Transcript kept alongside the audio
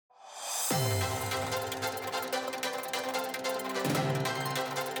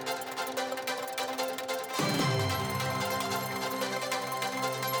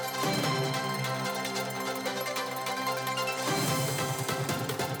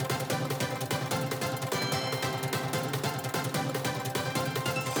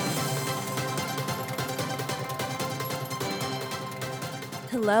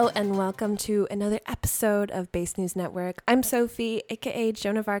Hello and welcome to another episode of Base News Network. I'm Sophie, aka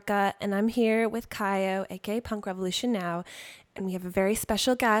Jonah Varka, and I'm here with Kaio, aka Punk Revolution Now, and we have a very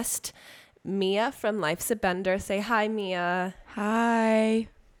special guest, Mia from Life's a Bender. Say hi, Mia. Hi.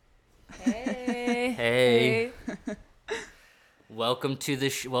 Hey. Hey. Welcome to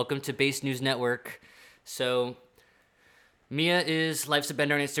Base News Network. So, Mia is Life's a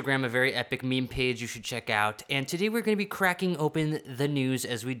Bender on Instagram, a very epic meme page you should check out. And today we're going to be cracking open the news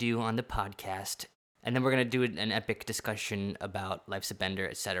as we do on the podcast. And then we're going to do an epic discussion about Life's a Bender,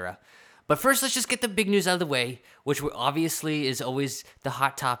 etc. But first, let's just get the big news out of the way, which obviously is always the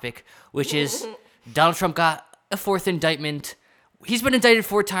hot topic, which is Donald Trump got a fourth indictment. He's been indicted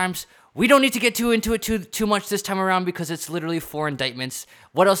 4 times. We don't need to get into it too much this time around because it's literally 4 indictments.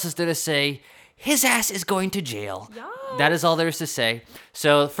 What else is there to say? His ass is going to jail. Yes. That is all there is to say.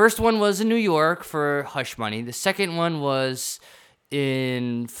 So the first one was in New York for hush money. The second one was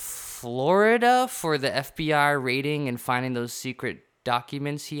in Florida for the FBI raiding and finding those secret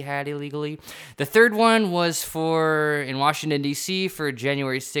documents he had illegally. The third one was in Washington, D.C. for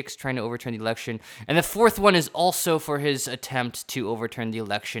January 6th, trying to overturn the election. And the fourth one is also for his attempt to overturn the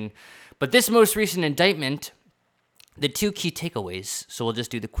election. But this most recent indictment, the 2 key takeaways, so we'll just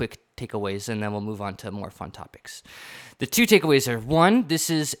do the quick takeaways and then we'll move on to more fun topics. The 2 takeaways are, 1,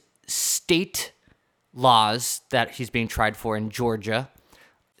 this is state laws that he's being tried for in Georgia.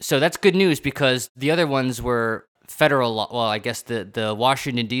 So that's good news because the other ones were federal law. Well, I guess the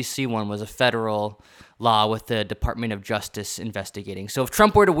Washington, D.C. one was a federal law with the Department of Justice investigating. So if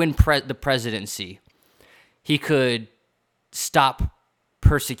Trump were to win the presidency, he could stop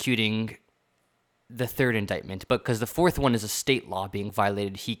persecuting the third indictment, but because the fourth one is a state law being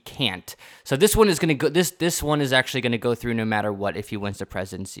violated, he can't. So this one is going to go. This one is actually going to go through no matter what if he wins the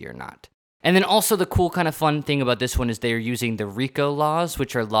presidency or not. And then also the cool kind of fun thing about this one is they are using the RICO laws,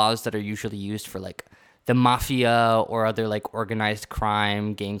 which are laws that are usually used for like the mafia or other like organized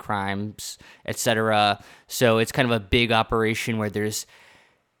crime, gang crimes, etc. So it's kind of a big operation where there's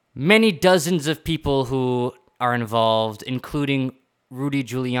many dozens of people who are involved, including Rudy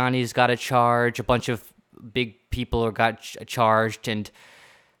Giuliani's got a charge, a bunch of big people got charged, and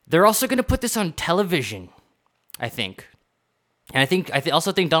they're also going to put this on television, I think. And I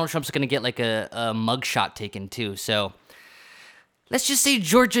also think Donald Trump's going to get like a mugshot taken too. So let's just say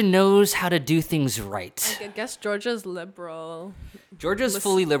Georgia knows how to do things right. I guess Georgia's liberal. Georgia's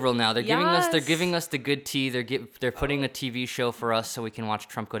fully liberal now. They're Yes. giving us the good tea. They're putting a TV show for us so we can watch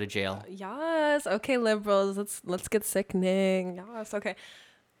Trump go to jail. Yes. Okay, liberals. Let's get sickening. Yes. Okay.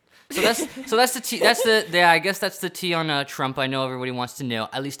 So that's the tea. I guess that's the tea on Trump. I know everybody wants to know.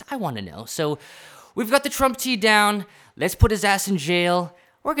 At least I want to know. So we've got the Trump tea down. Let's put his ass in jail.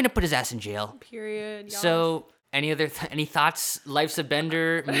 We're gonna put his ass in jail. Period. Yes. So any thoughts? Life's a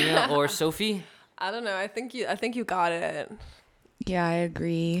Bender, Mia or Sophie? I don't know. I think you got it. Yeah, I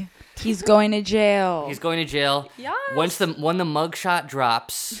agree. He's going to jail. He's going to jail. Yes. When the mugshot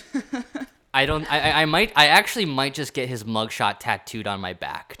drops, I actually might just get his mugshot tattooed on my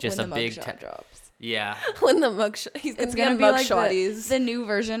back. Just when a the big mugshot drops. Yeah. When the mugshot, he's It's gonna gonna be be on like mugshotties. the new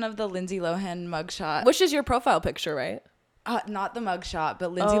version of the Lindsay Lohan mugshot. Which is your profile picture, right? Not the mugshot,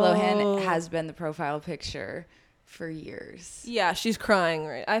 but Lindsay Lohan has been the profile picture for years. Yeah, she's crying,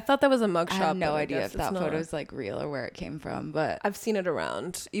 right? I thought that was a mugshot. I have no but I idea guess if that it's not. photo's like real or where it came from, but I've seen it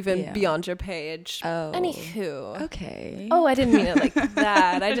around, even beyond your page. Oh. Anywho. okay. Oh, I didn't mean it like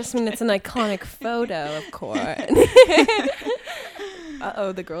that. I just mean it's an iconic photo, of course.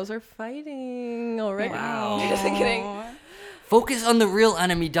 Uh-oh, the girls are fighting already. Wow. Just kidding. Focus on the real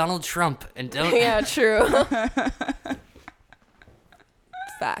enemy, Donald Trump, and don't. Yeah, true.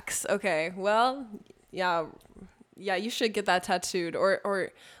 Facts. Okay. Well, yeah, you should get that tattooed. Or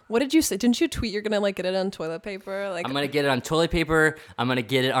what did you say? Didn't you tweet you're gonna like get it on toilet paper? Like I'm gonna get it on toilet paper. I'm gonna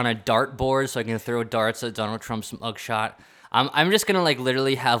get it on a dart board so I can throw darts at Donald Trump's mugshot. I'm just gonna like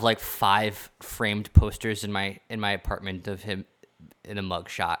literally have like 5 framed posters in my apartment of him in a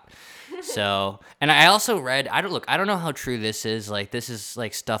mugshot. So, and I also read, I don't know how true this is. Like, this is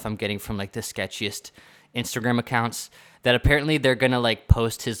like stuff I'm getting from like the sketchiest Instagram accounts that apparently they're gonna like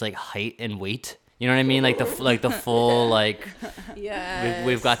post his like height and weight. You know what I mean? Like the full like. yeah.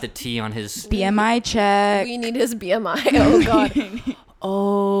 We've got the T on his. BMI check. We need his BMI. Oh God.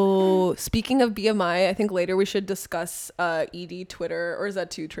 Oh, speaking of BMI, I think later we should discuss ED Twitter, or is that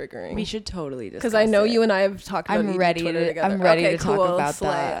too triggering? We should totally discuss because I know it. you and I have talked about I'm ED ready Twitter to- together. I'm ready okay, to talk cool. about Slay.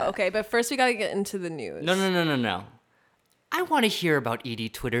 that. Okay, but first we gotta get into the news. No. I want to hear about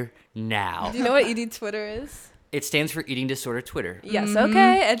ED Twitter now. Do you know what ED Twitter is? It stands for Eating Disorder Twitter. Yes.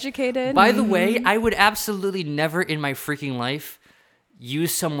 Okay. Educated. By the way, I would absolutely never in my freaking life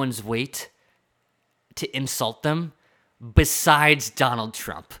use someone's weight to insult them besides Donald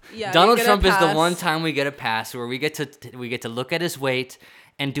Trump. Yeah, Donald you get a Trump is the pass. one time we get a pass where we get to look at his weight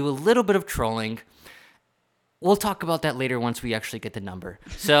and do a little bit of trolling. We'll talk about that later once we actually get the number.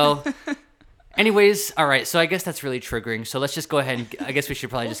 So anyways, all right. So I guess that's really triggering. So let's just go ahead and I guess we should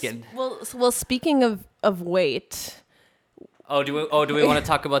probably just get Well, speaking of weight, Oh, do we want to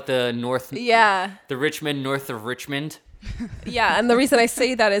talk about the north yeah. the Richmond north of Richmond? Yeah, and the reason I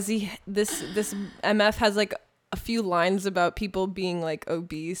say that is this MF has like a few lines about people being like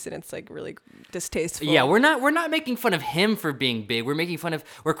obese, and it's like really distasteful. Yeah, we're not making fun of him for being big. We're making fun of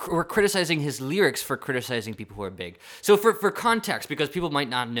we're criticizing his lyrics for criticizing people who are big. So for context, because people might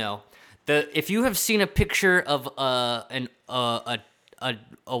not know, if you have seen a picture of a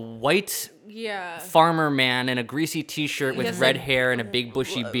white farmer man in a greasy t-shirt with red hair and a big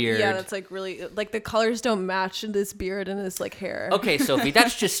bushy beard. Yeah, that's like really like the colors don't match in this beard and this like hair. Okay, Sophie,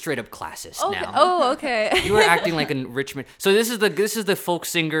 that's just straight up classist now. Oh, okay. You were acting like a Richmond. So this is the folk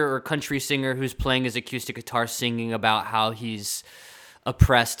singer or country singer who's playing his acoustic guitar, singing about how he's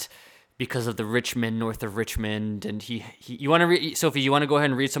oppressed because of the Richmond, north of Richmond, and he you want to read, Sophie? You want to go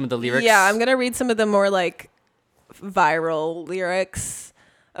ahead and read some of the lyrics? Yeah, I'm gonna read some of the more like viral lyrics.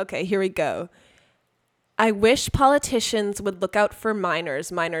 Okay, here we go. I wish politicians would look out for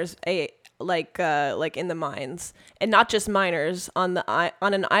miners, like in the mines, and not just miners on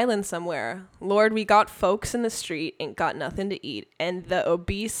an island somewhere. Lord, we got folks in the street ain't got nothing to eat, and the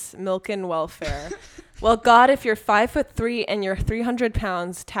obese milking welfare. Well, God, if you're 5'3" and you're 300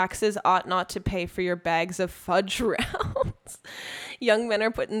 pounds, taxes ought not to pay for your bags of fudge rounds. Young men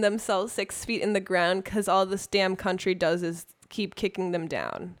are putting themselves 6 feet in the ground because all this damn country does is keep kicking them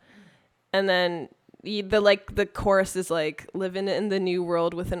down. And then the chorus is like, living in the new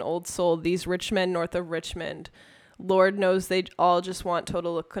world with an old soul, these rich men north of Richmond. Lord knows they all just want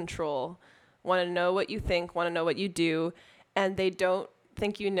total control. Want to know what you think, want to know what you do, and they don't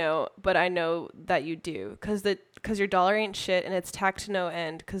think you know, but I know that you do, because your dollar ain't shit and it's taxed to no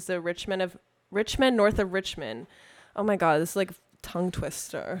end, because the rich men north of Richmond. Oh my God, this is like tongue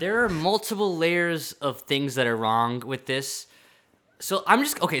twister. There are multiple layers of things that are wrong with this. So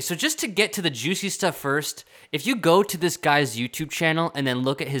so just to get to the juicy stuff first, if you go to this guy's YouTube channel and then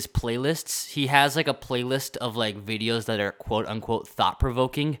look at his playlists, he has like a playlist of like videos that are quote unquote thought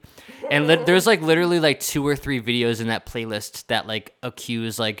provoking. And there's like literally like 2 or 3 videos in that playlist that like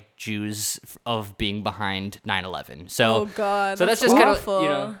accuse like Jews of being behind 9/11. So, oh God, so that's just kind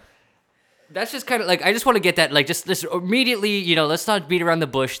of, that's just kind of like, I just want to get that, like, just immediately, let's not beat around the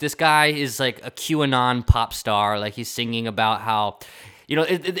bush. This guy is like a QAnon pop star. Like, he's singing about how,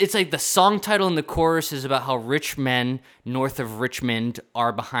 it's like the song title and the chorus is about how rich men north of Richmond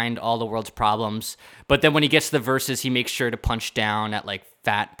are behind all the world's problems. But then when he gets to the verses, he makes sure to punch down at like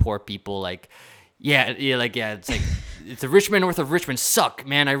fat, poor people. Like, it's like, it's the rich men north of Richmond suck,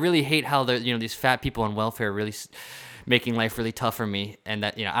 man. I really hate how these fat people on welfare are really making life really tough for me. And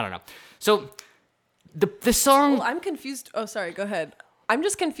that, I don't know. So the song... Well, I'm confused. Oh, sorry. Go ahead. I'm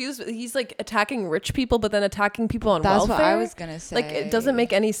just confused. He's like attacking rich people, but then attacking people on welfare. That's what I was going to say. Like, it doesn't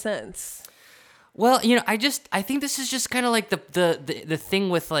make any sense. Well, I think this is just kind of like the thing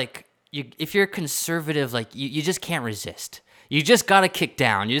with like, if you're a conservative, like you just can't resist. You just gotta kick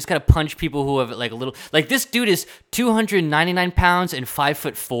down. You just gotta punch people who have like a little. Like, this dude is 299 pounds and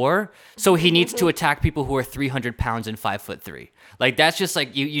 5'4", so he needs to attack people who are 300 pounds and 5'3". Like, that's just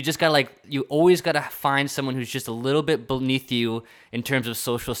like you just gotta you always gotta find someone who's just a little bit beneath you in terms of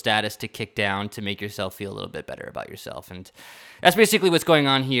social status to kick down to make yourself feel a little bit better about yourself, and that's basically what's going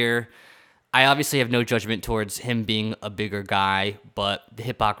on here. I obviously have no judgment towards him being a bigger guy, but the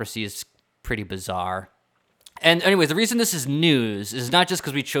hypocrisy is pretty bizarre. And anyways, the reason this is news is not just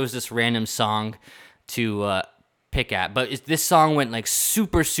because we chose this random song to pick at, but this song went like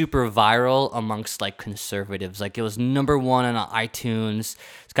super, super viral amongst like conservatives. Like, it was number 1 on iTunes.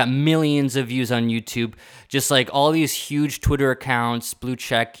 It's got millions of views on YouTube. Just like all these huge Twitter accounts, blue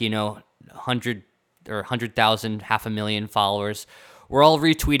check, 100 or 100,000, 500,000 followers. We're all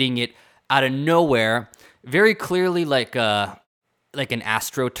retweeting it out of nowhere. Very clearly like an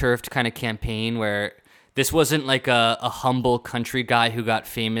AstroTurfed kind of campaign where this wasn't like a humble country guy who got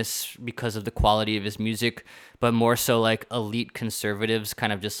famous because of the quality of his music, but more so like elite conservatives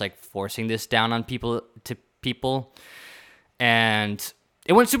kind of just like forcing this down on people. And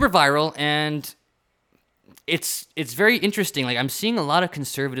it went super viral, and it's very interesting. Like, I'm seeing a lot of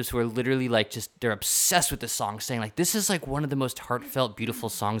conservatives who are literally like they're obsessed with this song, saying like, this is like one of the most heartfelt, beautiful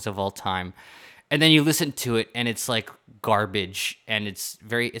songs of all time. And then you listen to it and it's like garbage, and it's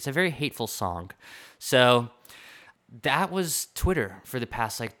a very hateful song. So that was Twitter for the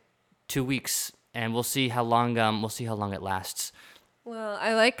past like 2 weeks, and we'll see how long it lasts. Well,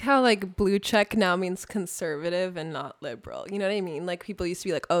 I like how like blue check now means conservative and not liberal. You know what I mean? Like people used to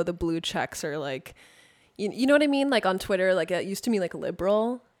be like, oh, the blue checks are like, you know what I mean? Like on Twitter, like it used to mean like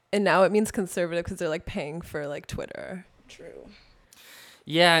liberal, and now it means conservative because they're like paying for like Twitter. True.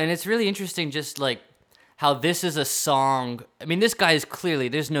 Yeah, and it's really interesting just like how this is a song. I mean, this guy is clearly,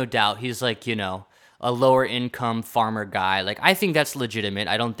 there's no doubt, he's like, a lower income farmer guy. Like, I think that's legitimate.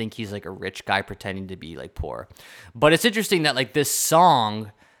 I don't think he's like a rich guy pretending to be like poor. But it's interesting that like this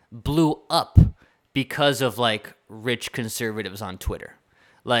song blew up because of like rich conservatives on Twitter.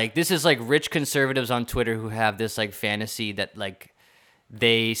 Like, this is like rich conservatives on Twitter who have this like fantasy that like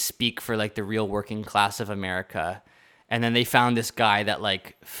they speak for like the real working class of America. And then they found this guy that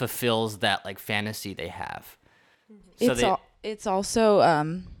like fulfills that like fantasy they have. So It's also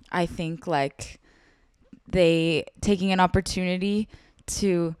I think like they taking an opportunity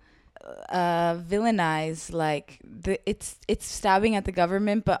to villainize like it's stabbing at the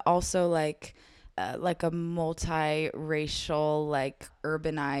government, but also like a multiracial, like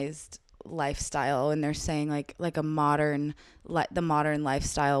urbanized lifestyle, and they're saying like the modern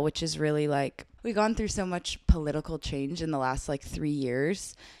lifestyle, which is really like we've gone through so much political change in the last like 3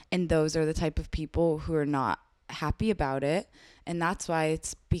 years, and those are the type of people who are not happy about it, and that's why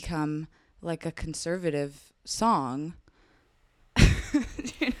it's become like a conservative song. You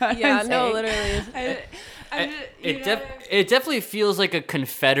know what I'm saying? Literally. It definitely feels like a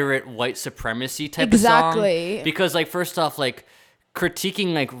Confederate white supremacy type Exactly. of song. Because like first off, like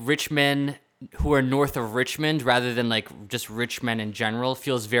critiquing like rich men who are north of Richmond rather than like just rich men in general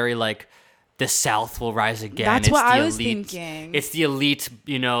feels very like the South will rise again. That's it's what the I was elite, thinking. It's the elite,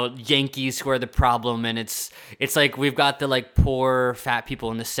 Yankees who are the problem, and it's like we've got the like poor fat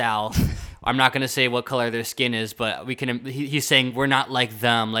people in the South. I'm not gonna say what color their skin is, but we can. He's saying we're not like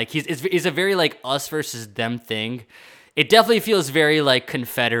them. Like it's a very like us versus them thing. It definitely feels very like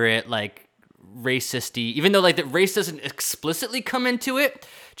Confederate, like racist-y, even though like the race doesn't explicitly come into it.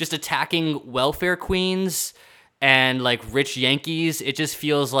 Just attacking welfare queens and like rich Yankees, it just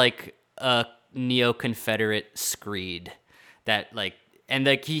feels like a neo-Confederate screed that like, and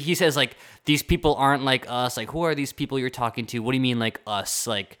like he says like these people aren't like us. Like, who are these people you're talking to? What do you mean like us?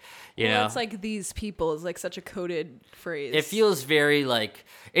 Like, know, it's like these people is like such a coded phrase. It feels very like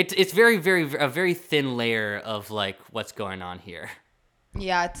it's very a very thin layer of like what's going on here.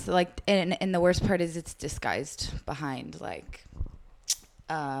 Yeah, it's like, and the worst part is it's disguised behind like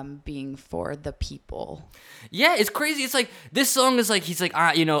being for the people. Yeah, it's crazy. It's like this song is like he's like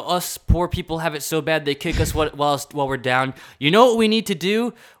us poor people have it so bad they kick us while we're down. You know what we need to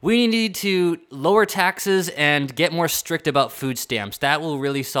do? We need to lower taxes and get more strict about food stamps. That will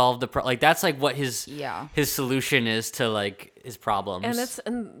really solve the like that's like what his solution is to like his problems.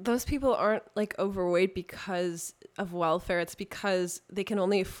 And those people aren't like overweight because of welfare. It's because they can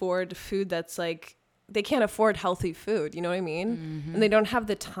only afford food that's like they can't afford healthy food, you know what I mean? Mm-hmm. And they don't have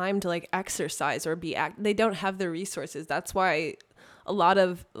the time to like exercise or they don't have the resources. That's why a lot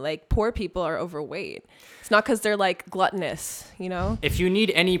of like poor people are overweight. It's not because they're like gluttonous, you know? If you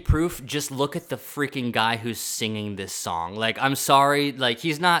need any proof, just look at the freaking guy who's singing this song. Like, I'm sorry, like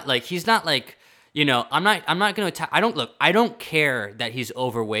he's not like I'm not going to attack. I don't care that he's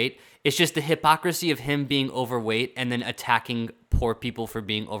overweight. It's just the hypocrisy of him being overweight and then attacking poor people for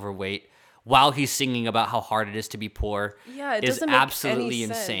being overweight while he's singing about how hard it is to be poor. Yeah, it is doesn't make absolutely any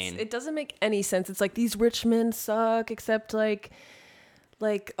insane. Sense. It doesn't make any sense. It's like these rich men suck, except like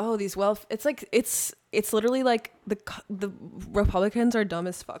oh, these it's like it's literally like the Republicans are dumb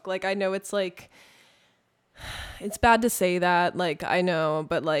as fuck. Like I know it's like it's bad to say that, like I know,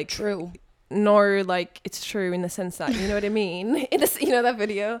 but like true. Nor like it's true in the sense that you know what I mean. In this, that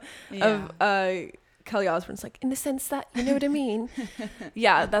video of Kelly Osbourne's like in the sense that you know what I mean.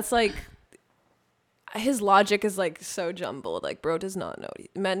 Yeah, that's like. His logic is like so jumbled. Like, bro does not know.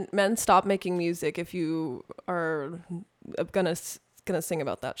 Men stop making music if you are gonna sing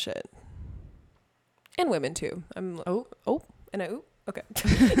about that shit. And women too. Okay.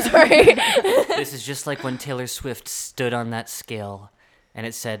 Sorry. This is just like when Taylor Swift stood on that scale, and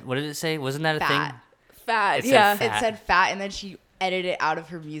it said, "What did it say? Wasn't that a thing?" Fat. It said fat, and then she edited it out of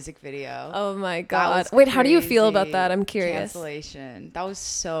her music video. Oh my god! Wait, how do you feel about that? I'm curious. Cancellation. That was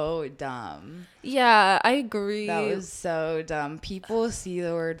so dumb. Yeah, I agree. That was so dumb. People see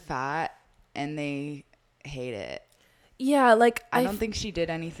the word fat and they hate it. Yeah, like I don't think she did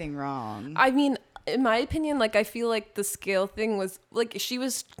anything wrong. I mean, in my opinion, like I feel like the scale thing was like she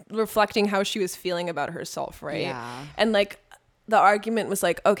was reflecting how she was feeling about herself, right? Yeah. And like the argument was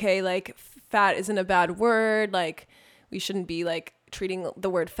like, okay, like fat isn't a bad word, like we shouldn't be like treating the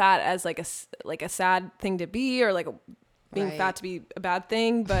word fat as like a sad thing to be, or like being Right. fat to be a bad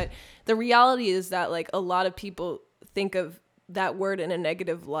thing. But the reality is that like a lot of people think of that word in a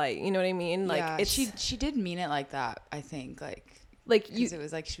negative light. You know what I mean? Like Yeah, it's she did mean it like that, I think, like you. because it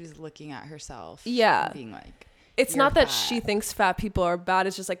was like she was looking at herself. Yeah. and being like, It's "You're not that fat." she thinks fat people are bad.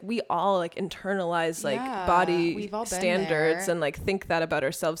 It's just like we all like internalize like Yeah, body we've all been standards there. and like think that about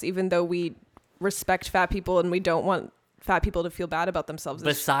ourselves, even though we respect fat people and we don't want fat people to feel bad about themselves.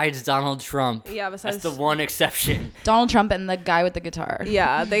 It's- Besides Donald Trump. yeah, That's besides the one exception. Donald Trump and the guy with the guitar.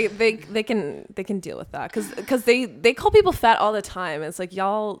 yeah, they can deal with that because they call people fat all the time. It's like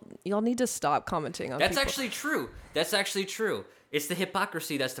y'all need to stop commenting on. That's people. actually true. That's actually true. It's the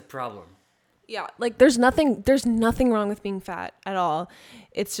hypocrisy that's the problem. Yeah, like there's nothing wrong with being fat at all.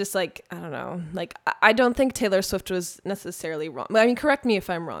 It's just like, I don't know, like I don't think Taylor Swift was necessarily wrong. I mean, correct me if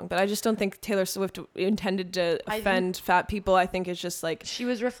I'm wrong, but I just don't think Taylor Swift intended to I offend fat people. I think it's just like, She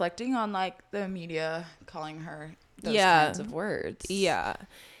was reflecting on like the media calling her those Yeah. kinds of words. yeah.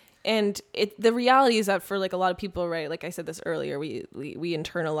 And the reality is that for like a lot of people, right, like I said this earlier, we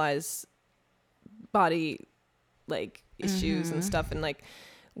internalize body like issues and stuff, and like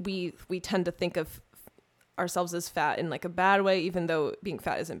we tend to think of ourselves as fat in like a bad way, even though being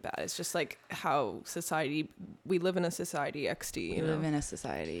fat isn't bad. It's just like how we live in a society XD, you We live know. in a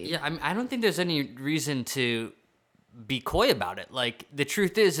society. Yeah, I don't think there's any reason to be coy about it. Like the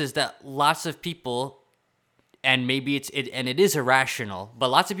truth is that lots of people, and maybe it is irrational, but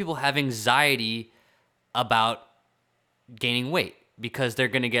lots of people have anxiety about gaining weight because they're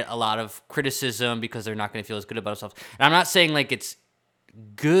going to get a lot of criticism because they're not going to feel as good about themselves. And I'm not saying like it's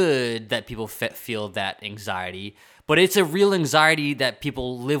good that people feel that anxiety, but it's a real anxiety that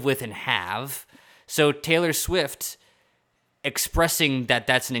people live with and have. So Taylor Swift expressing that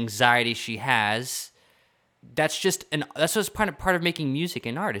that's an anxiety she has, that's what's part of making music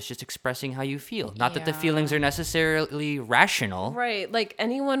and art. It's just expressing how you feel. Not that the Yeah. feelings are necessarily rational. Right. Like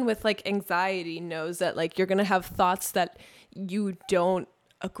anyone with like anxiety knows that like you're going to have thoughts that you don't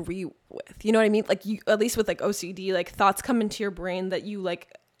agree with. You know what I mean? Like you, at least with like OCD, like thoughts come into your brain that you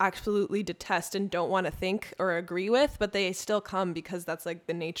like absolutely detest and don't want to think or agree with, but they still come because that's like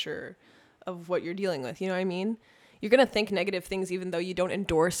the nature of what you're dealing with. You know what I mean? You're going to think negative things even though you don't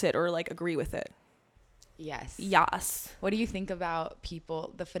endorse it or like agree with it. Yes. Yes. What do you think about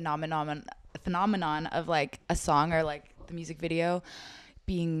the phenomenon of like a song or like the music video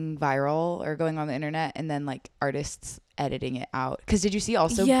being viral or going on the internet and then like artists editing it out? Because did you see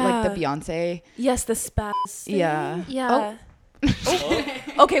also like the Beyonce? Yes, the spaz. thing. Yeah. Yeah.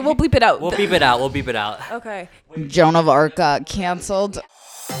 Okay, we'll bleep it out. We'll beep it out. We'll beep it out. Okay. Joan of Arc got canceled.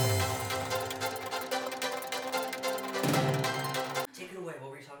 Take it away.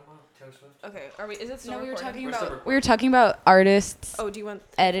 What were you talking about, Taylor Swift? Okay. Are we? Is it still No, we were recording? talking about artists Oh, do you want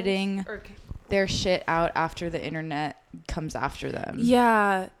editing Or, their shit out after the internet comes after them.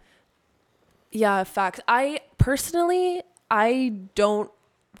 yeah. Yeah, facts. I personally don't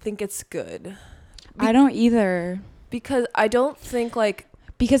think it's good I don't either. because I don't think like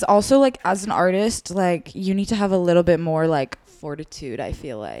Because also like as an artist, like you need to have a little bit more like fortitude, I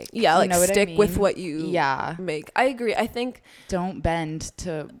feel like. yeah, You like know what I stick with mean? what you Yeah. make. I agree. I think Don't bend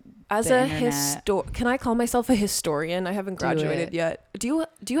to as the a internet. can I call myself a historian? I haven't Do graduated it. yet. Do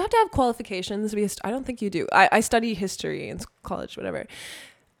you have to have qualifications to be I don't think you do. I study history in college, whatever.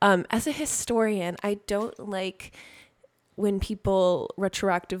 As a historian, I don't like when people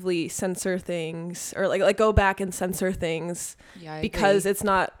retroactively censor things or like go back and censor things Yeah, I because agree. it's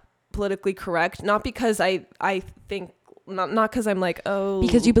not politically correct. Not because I think not because I'm like, oh,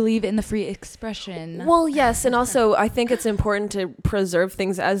 Because you believe in the free expression. well, yes, and also I think it's important to preserve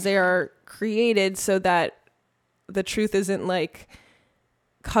things as they are created so that the truth isn't like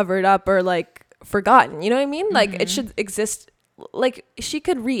covered up or like forgotten. You know what I mean? Like it should exist. Like she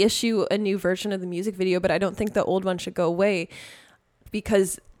could reissue a new version of the music video, but I don't think the old one should go away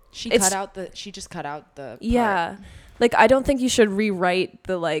because she it's- just cut out the part. yeah, like I don't think you should rewrite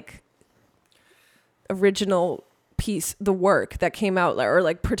the like original piece, the work that came out, or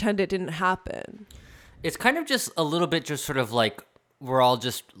like pretend it didn't happen. It's kind of just a little bit just sort of like we're all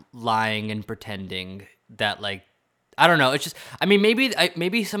just lying and pretending that like I don't know. It's just I mean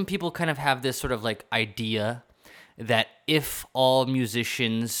maybe some people kind of have this sort of like idea that if all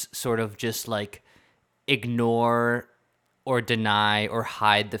musicians sort of just like ignore or deny or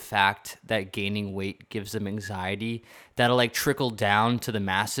hide the fact that gaining weight gives them anxiety, that'll like trickle down to the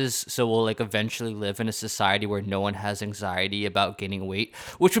masses. So we'll like eventually live in a society where no one has anxiety about gaining weight,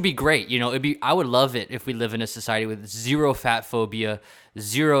 which would be great. You know, I would love it if we live in a society with zero fat phobia,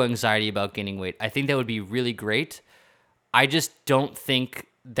 zero anxiety about gaining weight. I think that would be really great. I just don't think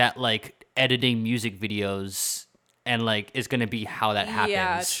that like editing music videos and like is going to be how that happens.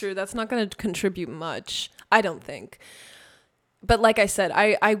 Yeah, true. That's not going to contribute much, I don't think. But like I said,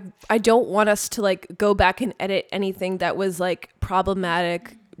 I don't want us to like go back and edit anything that was like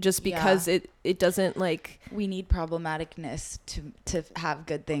problematic just because it doesn't like. We need problematicness to have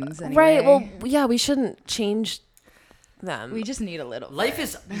good things anyway. Right. Well, yeah, we shouldn't change them. We just need a little. Life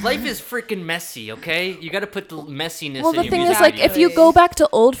is freaking messy, okay? You got to put the messiness Well, in the your thing music is, like, videos. if you go back to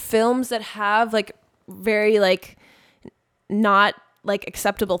old films that have like very like not like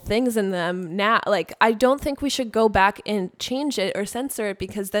acceptable things in them now, like I don't think we should go back and change it or censor it,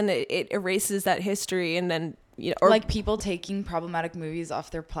 because then it erases that history, and then or like people taking problematic movies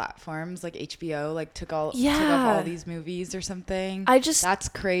off their platforms, like HBO, like took off all these movies or something. That's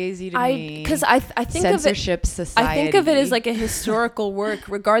crazy to me. Because I think censorship of it, society. I think of it as like a historical work,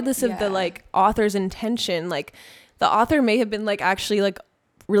 regardless of the like author's intention. Like the author may have been like actually like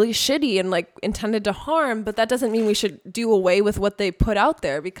really shitty and like intended to harm, but that doesn't mean we should do away with what they put out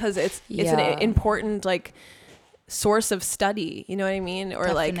there, because it's an important like source of study, you know what I mean? Or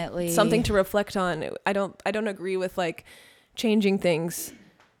Definitely. like something to reflect on. I don't agree with like changing things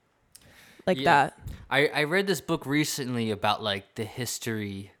like that. I read this book recently about like the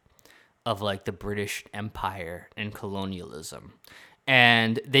history of like the British Empire and colonialism.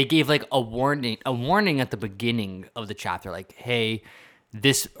 And they gave like a warning at the beginning of the chapter, like, hey,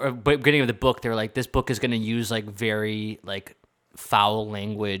 beginning of the book, they were like, this book is going to use like very like foul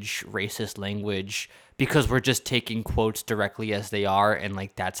language, racist language, because we're just taking quotes directly as they are, and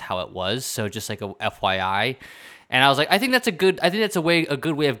like that's how it was. So just like a FYI. And I was like, I think that's a good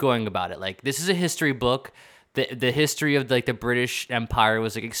way of going about it. Like, this is a history book. The history of like the British Empire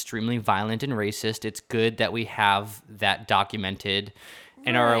was like extremely violent and racist. It's good that we have that documented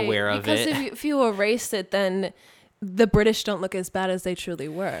and are aware of it. Because if you erase it, then the British don't look as bad as they truly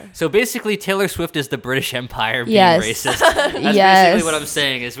were. So basically, Taylor Swift is the British Empire being racist. That's basically what I'm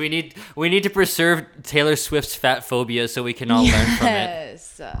saying. Is we need to preserve Taylor Swift's fat phobia so we can all learn from it.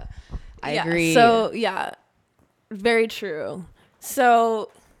 Yes, I agree. So yeah, very true. So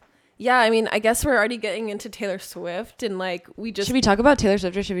yeah, I mean, I guess we're already getting into Taylor Swift, and like should we talk about Taylor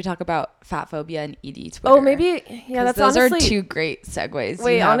Swift, or should we talk about fat phobia and ED Twitter? Oh, maybe that's those honestly are two great segues.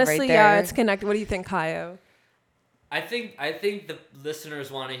 Wait, honestly, yeah, it's connected. What do you think, Kaio? I think the listeners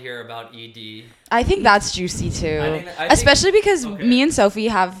want to hear about ED. I think that's juicy too, I think especially because me and Sophie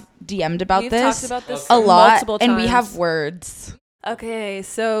have DM'd about We've this, talked about this a lot, multiple times. and we have words. Okay,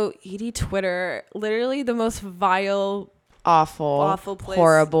 so ED Twitter, literally the most vile, awful place,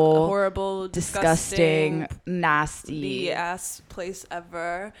 horrible, disgusting, nasty, the ass place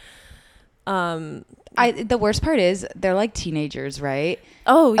ever. The worst part is they're like teenagers, right?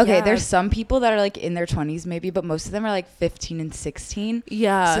 Oh, yeah. Okay, there's some people that are like in their 20s maybe, but most of them are like 15 and 16.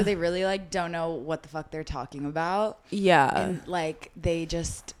 Yeah. So they really like don't know what the fuck they're talking about. Yeah. And like they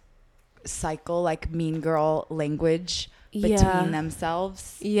just cycle like mean girl language between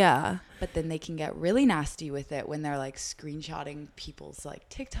themselves. Yeah. But then they can get really nasty with it when they're like screenshotting people's like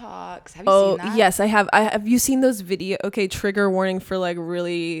TikToks. Have you seen that? Yes, I have. Have you seen those video? Okay, trigger warning for like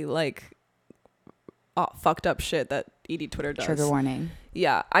really like fucked up shit that ED Twitter does. Trigger warning.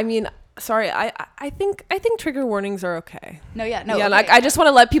 Yeah, I mean, sorry, I think trigger warnings are okay. No. Yeah, Okay. like I just want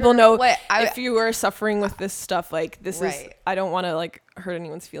to let people know if you are suffering with this stuff, like this is. Right. I don't want to like hurt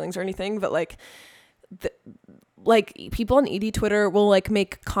anyone's feelings or anything, but like, like people on ED Twitter will like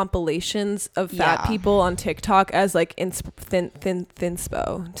make compilations of fat people on TikTok as like thin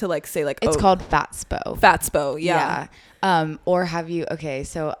spo to like say like it's called fatspo. Fatspo, yeah. Or have you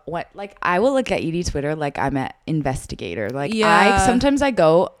so what, like I will look at ED Twitter like I'm an investigator. Like sometimes I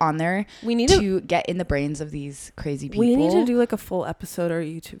go on there to get in the brains of these crazy people. We need to do like a full episode or a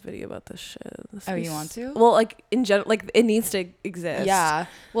YouTube video about this shit. You want to? Well, like in general, like it needs to exist. Yeah.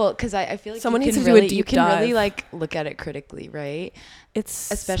 Well, because I feel like someone needs to do a deep you can dive. really like look at it critically, right?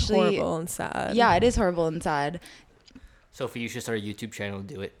 It's especially horrible and sad. Yeah, it is horrible and sad. Sophie, you should start a YouTube channel and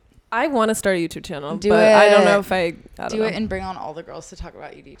do it. I want to start a YouTube channel, do but it. I don't know if I don't know. It and bring on all the girls to talk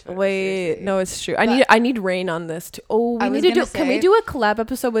about ED Twitter. Wait, seriously. no, it's true. I need Rain on this too. Oh, we need to do. Can we do a collab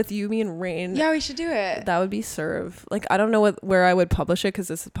episode with you, me, and Rain? Yeah, we should do it. That would be serve. Like I don't know where I would publish it because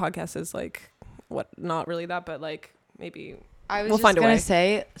this podcast is like not really that, but like maybe. We'll find a way.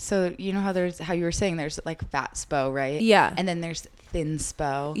 Say, so you know how you were saying there's like fat spo, right? Yeah. And then there's thin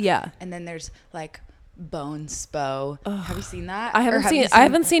spo. Yeah. And then there's like bone spo. Have you seen that? I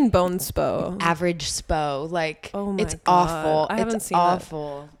haven't seen bone spo. Average spo. Like, oh my it's God. awful. I haven't seen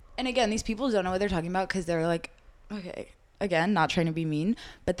awful. And again, these people don't know what they're talking about because they're like, okay, again, not trying to be mean,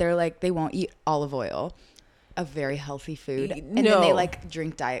 but they're like, they won't eat olive oil. a very healthy food, and No. then they like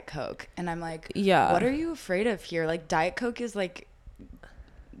drink Diet Coke, and I'm like, Yeah. what are you afraid of here? Like Diet Coke is like,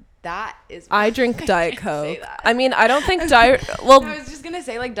 that is. I drink Diet can't say Coke. that. I mean, I don't think Diet. Well, I was just gonna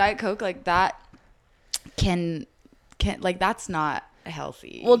say like Diet Coke, like that can like that's not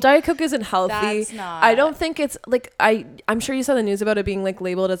healthy. Well, Diet Coke isn't healthy. That's not. I don't think it's like I'm sure you saw the news about it being like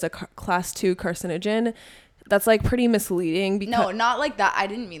labeled as a class 2 carcinogen. That's like pretty misleading because No, not like that. I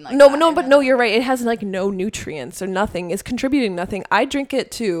didn't mean like no, that. no, I but meant no, like- you're right. It has like no nutrients or nothing. It's contributing nothing. I drink it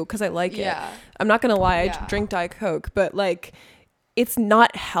too because I like Yeah. it. I'm not gonna lie. Yeah. I drink Diet Coke, but like it's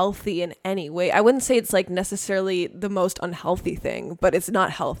not healthy in any way. I wouldn't say it's like necessarily the most unhealthy thing, but it's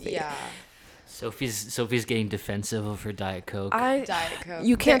not healthy. Yeah. Sophie's getting defensive over Diet Coke. Diet Coke.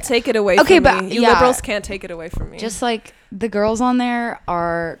 You can't take it away Okay, from but me. You yeah. liberals can't take it away from me. Just like the girls on there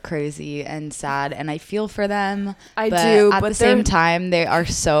are crazy and sad, and I feel for them. I but do, At but the same they're- time, they are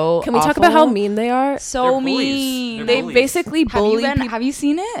so. Can we talk about how awful. mean they are? So They're bullies. mean. They're They bullies. basically bully people. Have you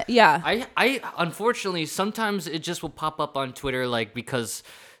seen it? Yeah. I unfortunately sometimes it just will pop up on Twitter like because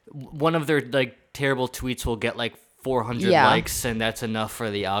one of their like terrible tweets will get like 400 Yeah. likes, and that's enough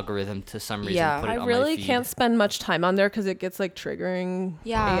for the algorithm to some reason Yeah. put it I on really my feed. can't spend much time on there because it gets like triggering.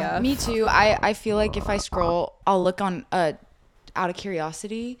 Yeah, AF. me too. I feel like if I scroll, I'll look on out of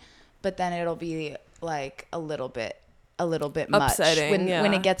curiosity, but then it'll be like a little bit much Upsetting, when yeah.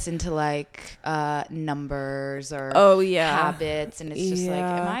 it gets into like numbers or Oh, yeah. habits, and it's just like,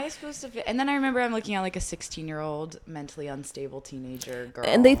 am Yeah. I supposed to fit? And then I remember I'm looking at like a 16-year-old mentally unstable teenager girl,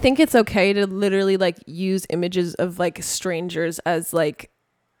 And they think it's okay to literally like use images of like strangers as like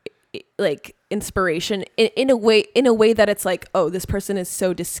inspiration in a way that it's like, oh, this person is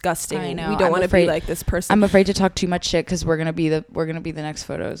so disgusting. I know. We don't I'm want to be afraid- like this person. I'm afraid to talk too much shit because we're gonna be the next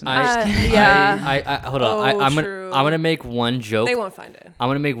photos. yeah. I hold on. Oh, I'm true. gonna make one joke. They won't find it. I'm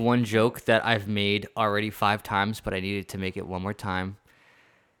gonna make one joke that I've made already 5 times, but I needed to make it one more time.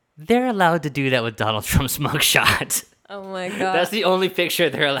 They're allowed to do that with Donald Trump's mugshot. Oh my god. That's the only picture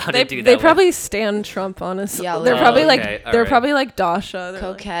they're allowed they to do that they with. probably stand Trump, honestly. Yeah, they're literally. probably Oh, like okay, all they're right. probably like Dasha. They're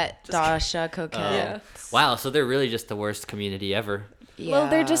like- Coquette, Dasha, coquette. Yeah. Wow, so they're really just the worst community ever. Well,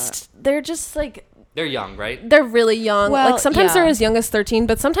 they're just like They're young, right? they're really young. Well, like sometimes yeah. they're as young as 13,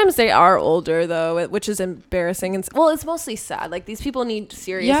 but sometimes they are older though, which is embarrassing. And well, it's mostly sad. Like these people need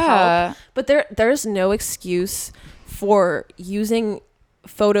serious help, but there's no excuse for using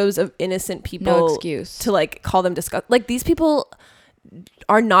photos of innocent people No excuse. to like call them disgust. Like these people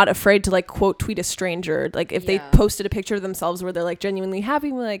are not afraid to like quote tweet a stranger. Like if they Yeah. posted a picture of themselves where they're like genuinely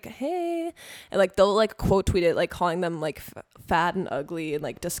happy, like hey, and like they'll like quote tweet it, like calling them like fat and ugly and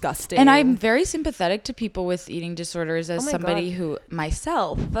like disgusting. And I'm very sympathetic to people with eating disorders as Oh my somebody God. who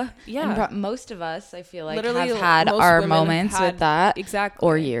myself, Yeah. and most of us, I feel like, Literally, have had most our women have moments had- with that, exactly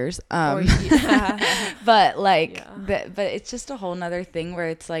or years. Or- yeah. But like, Yeah. but it's just a whole nother thing where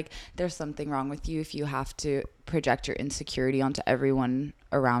it's like there's something wrong with you if you have to project your insecurity onto everyone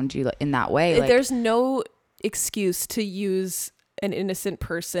around you in that way. Like, There's no excuse to use an innocent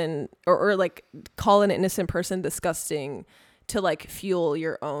person or like call an innocent person disgusting to like fuel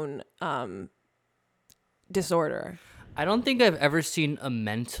your own disorder. I don't think I've ever seen a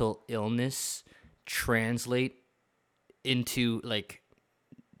mental illness translate into like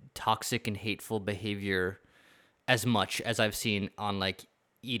toxic and hateful behavior as much as I've seen on like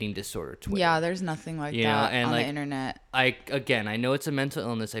eating disorder Twitter. yeah, there's nothing like You know, that and, on like, the internet. I know it's a mental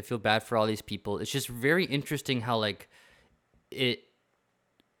illness. I feel bad for all these people. It's just very interesting how like it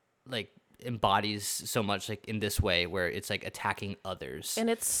like embodies so much like in this way where it's like attacking others. And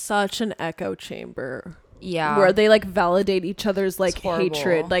it's such an echo chamber. Yeah. Where they like validate each other's like horrible.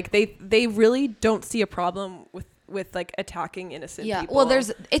 hatred. Like they really don't see a problem with like attacking innocent people. Well,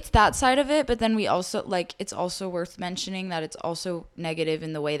 it's that side of it, but then we also like it's also worth mentioning that it's also negative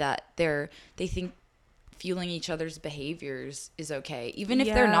in the way that they think fueling each other's behaviors is okay. Even if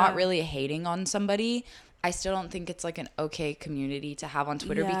they're not Yeah. really hating on somebody, I still don't think it's like an okay community to have on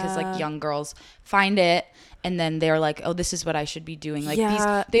Twitter because Yeah. like young girls find it and then they're like, oh, this is what I should be doing. Like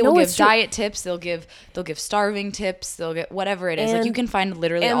Yeah. they will No, give it's true. diet tips, they'll give starving tips, they'll get whatever it is. Like you And- can find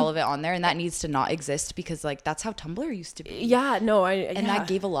literally and- all of it on there, and that needs to not exist because like that's how Tumblr used to be. Yeah, no, And that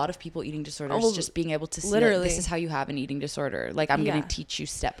gave a lot of people eating disorders Oh, just being able to see literally. like, this is how you have an eating disorder. Like I'm Yeah. going to teach you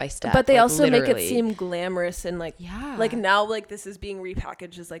step by step. But they like, also make it literally. seem glamorous and like Yeah. like now like this is being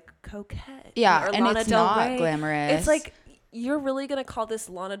repackaged as like coquette. Yeah, or and Lana it's Del not Rey. glamorous. It's like you're really gonna call this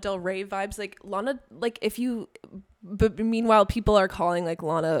Lana Del Rey vibes? Like Lana, like if you, but meanwhile people are calling like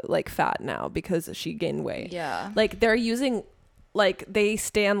Lana like fat now because she gained weight. Yeah. Like they're using, like they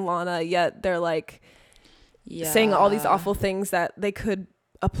stan Lana yet they're like Yeah. saying all these awful things that they could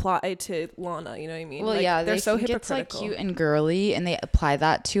apply to Lana, you know what I mean? Well, like, yeah, they're they so think it's like hypocritical. cute and girly, and they apply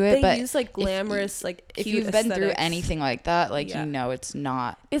that to it. They but use like glamorous, like if cute you've been through aesthetics. anything like that, like Yeah. you know, it's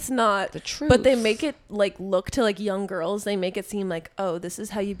not It's not the truth. But they make it like look to like young girls. They make it seem like, oh, this is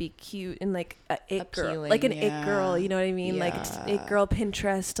how you be cute and like a it girl, like an Appealing, it girl. yeah. You know what I mean? Like it's Yeah. it girl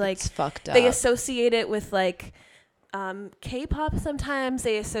Pinterest. Like it's fucked up. they associate it with like K-pop. Sometimes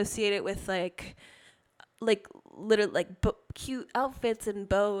they associate it with like literally like cute outfits and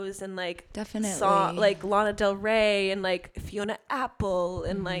bows and like Definitely. like Lana Del Rey and like Fiona Apple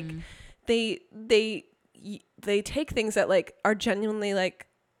and like they take things that like are genuinely like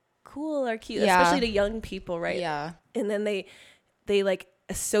cool or cute, Yeah. especially to young people, right? Yeah. And then they like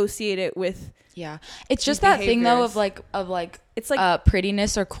associate it with Yeah. It's just these that thing though behaviors. of like it's like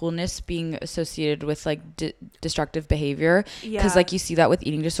prettiness or coolness being associated with like destructive behavior, yeah, because like you see that with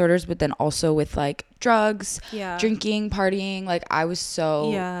eating disorders, but then also with like drugs, yeah, drinking, partying. Like I was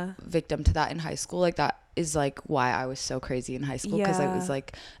so yeah, victim to that in high school. Like that is like why I was so crazy in high school, because I was Yeah.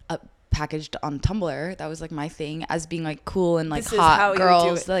 like packaged on Tumblr. That was like my thing as being like cool and like This is how hot you would do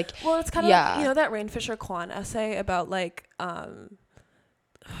girls. it. Like well, it's kind of yeah. you know that Rain Fisher Kwan essay about like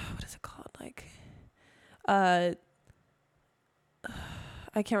what is it called, like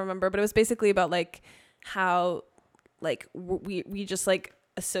I can't remember, but it was basically about like how like we just like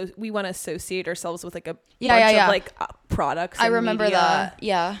we want to associate ourselves with like a bunch of like products I and remember media that.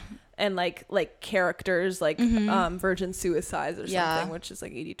 Yeah. and like characters like Virgin Suicides or something, Yeah. which is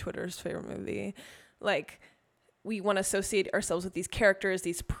like Edie Twitter's favorite movie. Like we want to associate ourselves with these characters,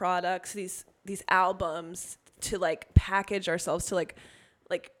 these products, these albums, to like package ourselves to like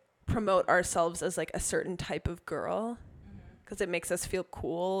promote ourselves as like a certain type of girl, because it makes us feel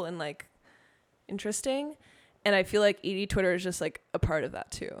cool and like interesting. And I feel like Edie Twitter is just like a part of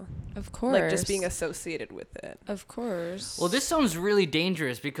that too, Of course. like just being associated with it. Of course. Well, this sounds really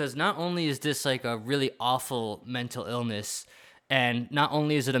dangerous because not only is this like a really awful mental illness, and not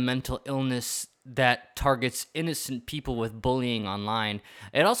only is it a mental illness that targets innocent people with bullying online,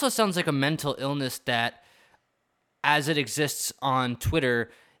 it also sounds like a mental illness that, as it exists on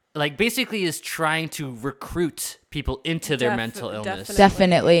Twitter, like basically is trying to recruit people into their mental illness.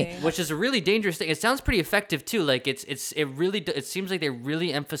 Definitely. Which is a really dangerous thing. It sounds pretty effective too. Like it seems like they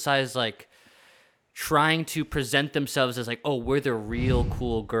really emphasize like trying to present themselves as like, oh, we're the real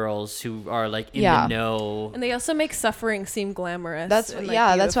cool girls who are like in the know. And they also make suffering seem glamorous. That's and, like,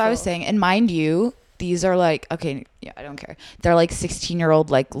 that's what I was beautiful. saying. And mind you, these are like, okay, yeah, I don't care. They're like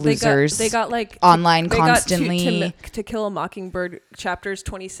 16-year-old like losers. They got like online they constantly. got to Kill a Mockingbird chapters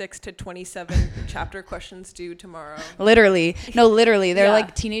 26 to 27 chapter questions due tomorrow. Literally. No, literally. They're Yeah.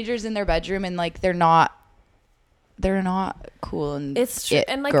 like teenagers in their bedroom, and like they're not cool and It's true.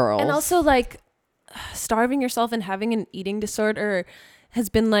 And like girls. and also like starving yourself and having an eating disorder has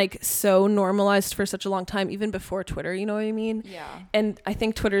been like so normalized for such a long time, even before Twitter, you know what I mean? Yeah. And I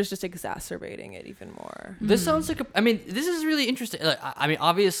think Twitter is just exacerbating it even more. This sounds like this is really interesting. Like, I mean,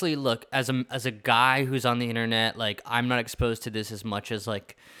 obviously, look, as a guy who's on the internet, like I'm not exposed to this as much as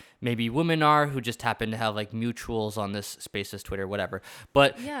like maybe women are who just happen to have like mutuals on this space as Twitter, whatever.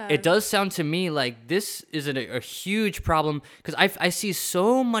 But Yeah. it does sound to me like this is a huge problem, because I see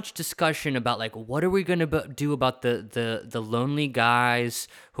so much discussion about like what are we going to do about the lonely guys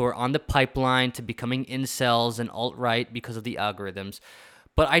who are on the pipeline to becoming incels and alt-right because of the algorithms.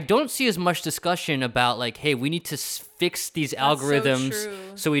 But I don't see as much discussion about like, hey, we need to fix these algorithms true.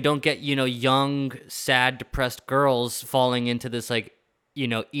 so we don't get, young, sad, depressed girls falling into this like,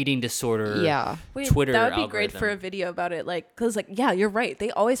 eating disorder. Yeah. Wait, Twitter that would be great algorithm. for a video about it, like, because like, yeah, you're right,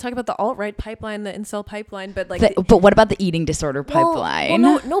 they always talk about the alt-right pipeline, the incel pipeline, but like But what about the eating disorder well, pipeline?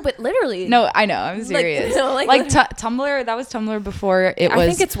 no, but literally No, I know. I'm serious. like Tumblr, that was Tumblr before it was I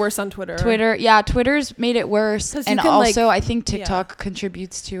think it's worse on Twitter. Twitter. Yeah, Twitter's made it worse. 'Cause you And can, also, like- I think TikTok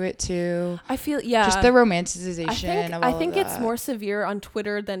contributes to it too. I feel Just the romanticization of all I think of it's that. more severe on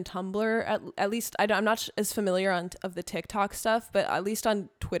Twitter than Tumblr. At least I'm not as familiar of the TikTok stuff, but at least on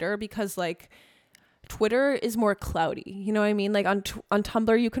Twitter, because like Twitter is more cloudy. You know what I mean? Like on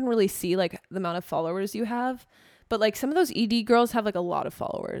Tumblr, you can really see like the amount of followers you have, but like some of those ED girls have like a lot of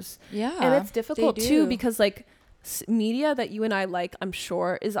followers. Yeah. And it's difficult they too, do. because like media that you and I like, I'm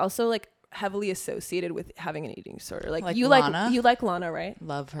sure, is also like heavily associated with having an eating disorder. Like you Lana? like Lana, right?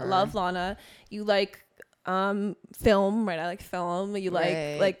 Love her. I love Lana. You like film, right? I like film. You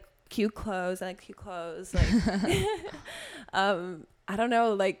Right. like cute clothes. I like cute clothes. Like I don't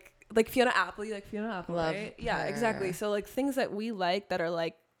know, like Fiona Apple. You like Fiona Apple, Love right? Yeah, her. exactly. So like things that we like that are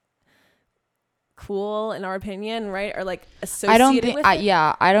like cool in our opinion, right? Are like associated I don't think. with I it.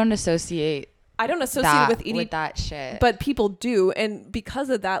 yeah, I don't associate. I don't associate with eating with that shit. but people do, and because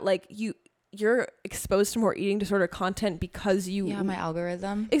of that, like you're exposed to more eating disorder content because my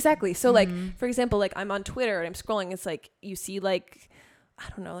algorithm. Exactly. So like, for example, like I'm on Twitter and I'm scrolling, it's like you see like, I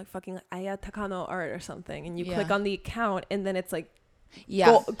don't know, like fucking like Aya Takano art or something, and you click on the account and then it's like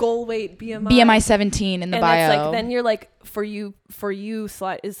goal weight, BMI 17 in the and bio. it's like, then you're like, for you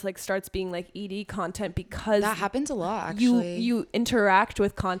slide is like starts being like ED content because that happens a lot actually. You interact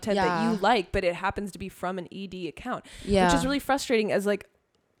with content that you like, but it happens to be from an ED account, which is really frustrating as like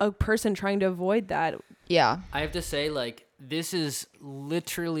a person trying to avoid that. I have to say, like, this is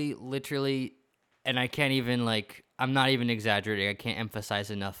literally, and I can't even, like, I'm not even exaggerating, I can't emphasize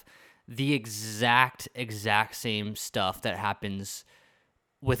enough, the exact same stuff that happens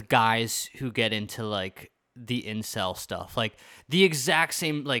with guys who get into, like, the incel stuff. Like, the exact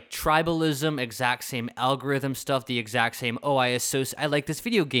same, like, tribalism, exact same algorithm stuff, the exact same, I like this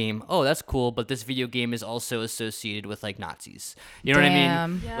video game. Oh, that's cool, but this video game is also associated with, like, Nazis. You know what I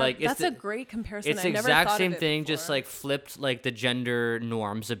mean? Yeah, like, that's a great comparison. It's the exact same thing, just, like, flipped, like, the gender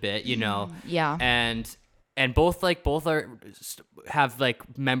norms a bit, you know? And both are have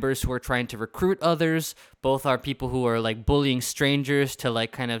like members who are trying to recruit others. Both are people who are like bullying strangers to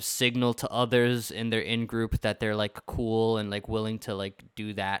like kind of signal to others in their in group that they're like cool and like willing to like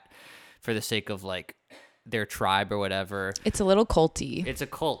do that for the sake of like their tribe or whatever. It's a little culty. It's a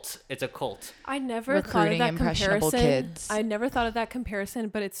cult. I never Recruiting thought of that impressionable comparison. kids. I never thought of that comparison,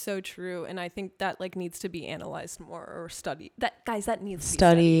 but it's so true, and I think that like needs to be analyzed more or studied. That needs to be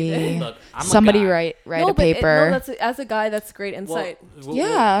studied. Look, I'm somebody a guy. write a paper. That's as a guy, that's great insight.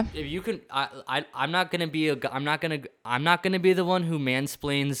 Well, if you can, I'm not gonna be I'm not gonna be the one who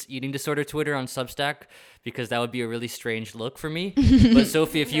mansplains eating disorder Twitter on Substack, because that would be a really strange look for me. But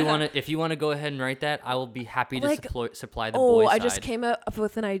Sophie, if you wanna go ahead and write that, I will be happy to supply the boy side. I just came up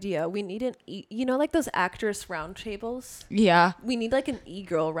with an idea. We need like those actress roundtables. Yeah. We need like an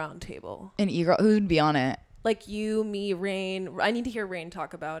e-girl roundtable. An e-girl, who would be on it? Like you, me, Rain. I need to hear Rain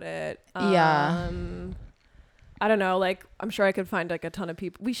talk about it. I don't know. Like, I'm sure I could find like a ton of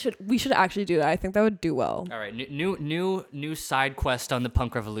people. We should actually do that. I think that would do well. All right, new side quest on the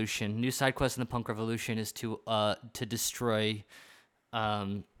punk revolution. New side quest in the punk revolution is to destroy,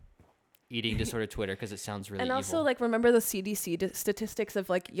 eating disorder Twitter, because it sounds really and also evil. like remember the CDC statistics of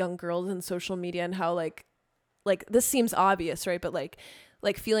like young girls and social media and how like this seems obvious, right? But like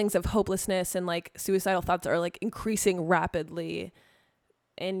feelings of hopelessness and like suicidal thoughts are like increasing rapidly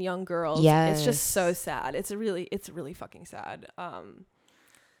in young girls. Yes. It's just so sad. It's really fucking sad.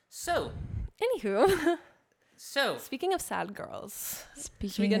 So anywho, so speaking of sad girls,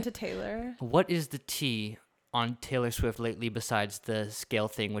 should we get into Taylor? What is the tea on Taylor Swift lately besides the scale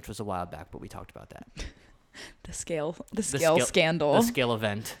thing, which was a while back, but we talked about that? The scale scandal. The scale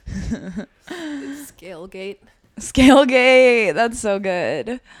event. Scalegate. Scalegate. That's so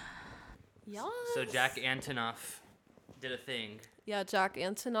good. Yeah. So Jack Antonoff did a thing. Yeah, Jack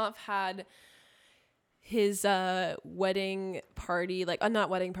Antonoff had his wedding party, like not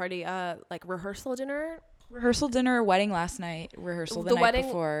wedding party, like rehearsal dinner. Rehearsal dinner, wedding last night, rehearsal the night wedding,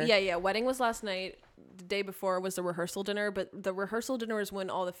 before. Yeah, wedding was last night. The day before was the rehearsal dinner, but the rehearsal dinner is when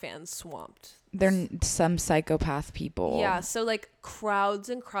all the fans swamped. They're some psychopath people. Yeah, so like crowds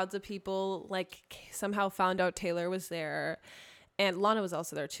and crowds of people like somehow found out Taylor was there, and Lana was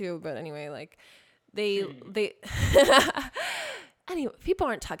also there too. But anyway, like they anyway, people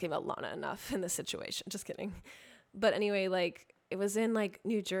aren't talking about Lana enough in this situation. Just kidding. But anyway, like it was in like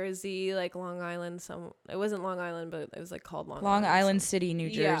New Jersey, like Long Island. It wasn't Long Island, but it was like called Long Island City, New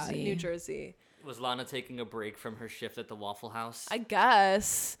Jersey. Yeah, New Jersey. Was Lana taking a break from her shift at the Waffle House? I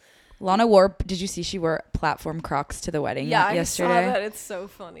guess. Lana wore, did you see she wore platform Crocs to the wedding yesterday? Yeah, I saw that. It's so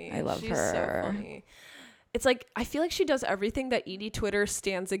funny. I love She's her. So funny. It's like, I feel like she does everything that Edie Twitter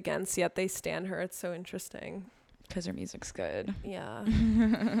stands against, yet they stan her. It's so interesting. Because her music's good. Yeah.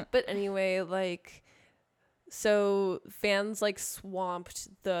 But anyway, like, so fans like swamped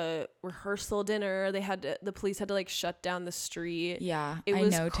the rehearsal dinner. The police had to like shut down the street. Yeah, it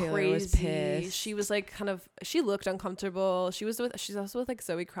was know crazy. Taylor was pissed. She was like she looked uncomfortable. She's also with like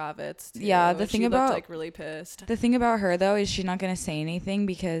Zoe Kravitz too. Yeah, she looked like really pissed. The thing about her though is she's not gonna say anything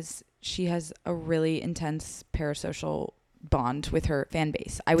because she has a really intense parasocial bond with her fan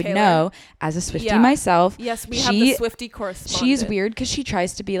base. I would know as a Swiftie myself. Yes, we have the Swiftie correspondent. She's weird because she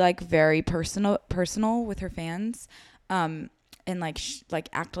tries to be like very personal with her fans, and like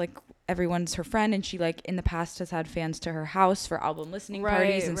act like everyone's her friend. And she like in the past has had fans to her house for album listening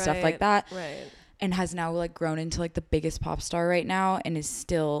parties and stuff like that. Right. And has now like grown into like the biggest pop star right now, and is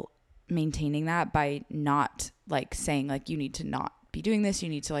still maintaining that by not like saying like you need to not be doing this. You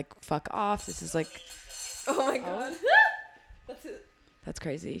need to like fuck off. This is like, Oh my god. That's it. that's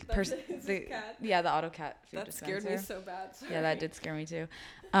crazy. It's a cat. Yeah, the AutoCat food That scared me dispenser. so bad. Sorry. Yeah, that did scare me too.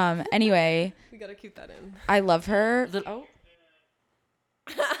 Anyway, We gotta keep that in. I love her. Little-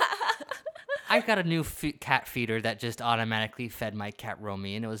 I got a new cat feeder that just automatically fed my cat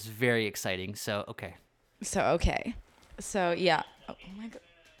Romy, and it was very exciting. So, okay. So yeah. Oh my god.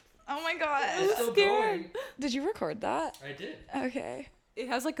 Oh my god. Still scared. Did you record that? I did. Okay. It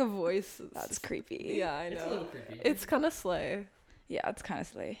has like a voice. That's creepy. Yeah, I know. It's a little creepy. It's kind of slay. Yeah, it's kind of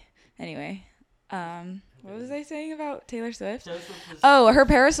silly. Anyway, what was I saying about Taylor Swift? Joseph was- Oh, her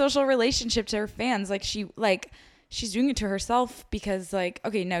parasocial relationship to her fans. She's doing it to herself because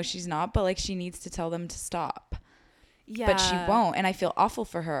okay, no, she's not, but she needs to tell them to stop. Yeah. But she won't, and I feel awful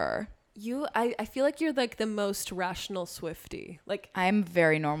for her. I feel like you're like the most rational Swiftie. Like I'm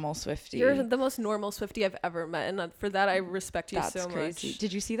very normal Swiftie. you're the most normal Swiftie I've ever met, and for that I respect you That's so crazy. much.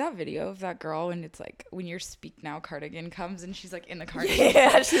 Did you see that video of that girl when it's when your Speak Now cardigan comes and she's in the cardigan?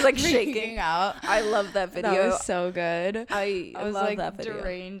 Yeah, she's like freaking shaking. out. I love that video. That was so good. I was love that video.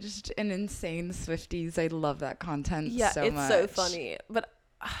 deranged and insane Swifties. I love that content Yeah, so it's much. so funny. But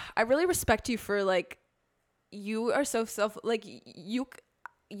I really respect you for you are so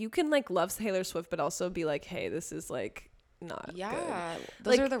you can love Taylor Swift, but also be like, hey, this is not good. Yeah,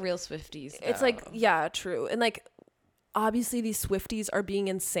 those Like, are the real Swifties. It's though. yeah, true. And obviously these Swifties are being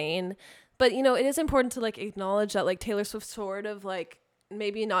insane, but it is important to acknowledge that Taylor Swift sort of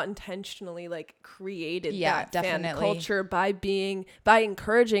maybe not intentionally created that fan definitely. culture by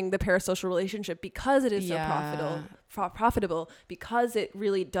encouraging the parasocial relationship because it is Yeah. so profitable because it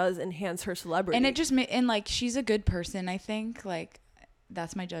really does enhance her celebrity. and it just she's a good person. I think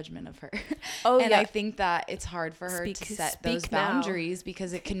that's my judgment of her. Oh, and yeah. I think that it's hard for her to set those speak now. boundaries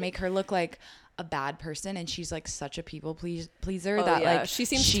because it can make her look like a bad person, and she's such a people pleaser Oh, that yeah. she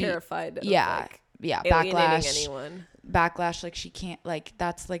seems terrified of, yeah alienating backlash anyone. she can't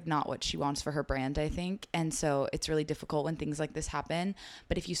that's not what she wants for her brand, I think. And so it's really difficult when things like this happen.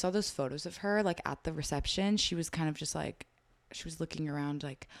 But if you saw those photos of her at the reception, she was kind of just she was looking around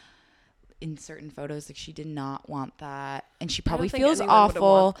in certain photos she did not want that, and she probably think feels anyone would've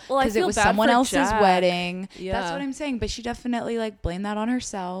awful Well, I because it feel was bad someone for else's Jack. wedding. Yeah. That's what I'm saying. But she definitely blamed that on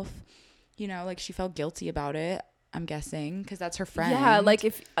herself. She felt guilty about it, I'm guessing, because that's her friend. Yeah,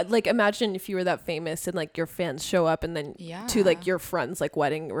 if imagine if you were that famous and your fans show up and then to your friend's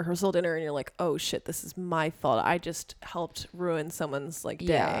wedding rehearsal dinner and you're like, oh shit, this is my fault. I just helped ruin someone's day.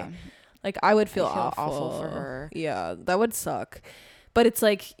 Yeah. I would feel, I feel awful. awful for her. Yeah, that would suck. But it's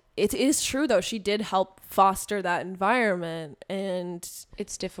it is true though. She did help foster that environment and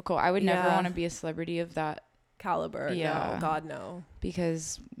It's difficult. I would never Yeah. want to be a celebrity of that caliber. Yeah. No, God no.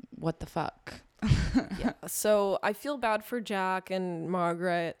 because what the fuck? Yeah. So I feel bad for Jack and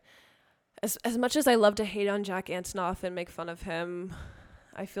Margaret. As much as I love to hate on Jack Antonoff and make fun of him,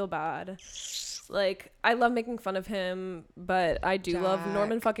 I feel bad. I love making fun of him, but I do love Jack.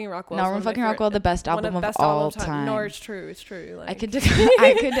 Norman fucking Rockwell. Norman fucking Rockwell, the best album of all time. No, it's true. It's true. I could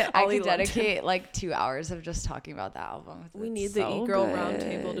I Ollie could London. dedicate 2 hours of just talking about that album. We It's need the so e-girl good. round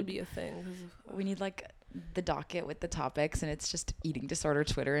table to be a thing. We need the docket with the topics, and it's just eating disorder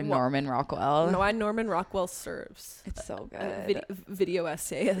Twitter and Well, Norman Rockwell. No, why Norman Rockwell serves. It's so good. A video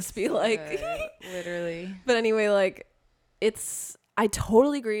essayist be So like. good. Literally. But anyway, I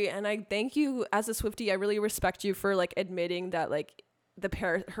totally agree, and I thank you as a Swiftie. I really respect you for admitting that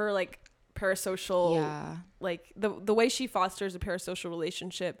her parasocial Yeah. the way she fosters a parasocial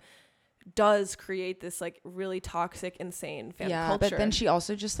relationship does create this really toxic, insane fan culture. But then she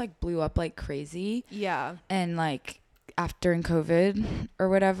also just blew up like crazy. Yeah. And after in COVID or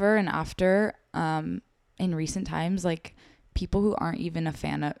whatever, and after in recent times, people who aren't even a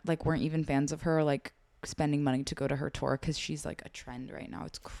fan of weren't even fans of her spending money to go to her tour because she's a trend right now.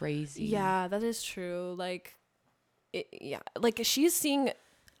 It's crazy. Yeah, that is true. She's seeing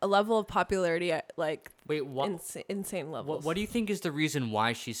a level of popularity at Wait, what? insane levels. What do you think is the reason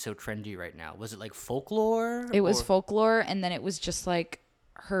why she's so trendy right now? Was it folklore? It was or- folklore, and then it was just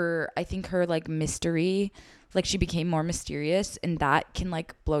her, I think her mystery, she became more mysterious, and that can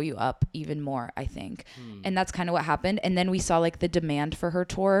blow you up even more, I think. And that's kind of what happened. And then we saw the demand for her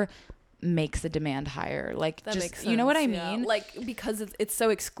tour makes the demand higher. That just makes sense, you know what I yeah. mean? Because it's so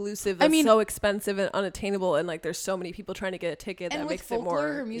exclusive, I it's mean- so expensive and unattainable, and there's so many people trying to get a ticket And that with makes folklore, it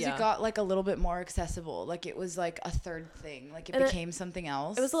more. her music yeah. got a little bit more accessible. It was a third thing. It And became something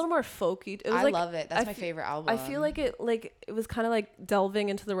else. It was a little more folky. It was I love it. That's I my fe- favorite album. I feel it was kind of delving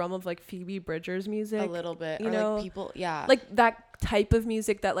into the realm of Phoebe Bridgers music. a little bit. you Or know, people, yeah. that type of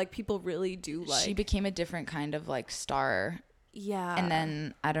music that people really do like. she became a different kind of star Yeah. And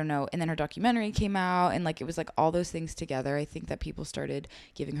then I don't know, and then her documentary came out, and like it was like all those things together. I think that people started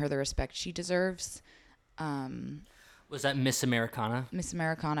giving her the respect she deserves. Was that Miss Americana? Miss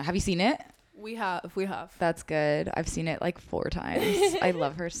Americana. Have you seen it? We have. That's good. I've seen it like 4 times. I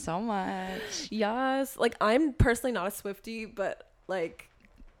love her so much. Yes. Like, I'm personally not a Swiftie, but like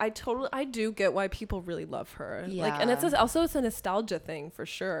I do get why people really love her. Like, and it's Yeah. also it's a nostalgia thing for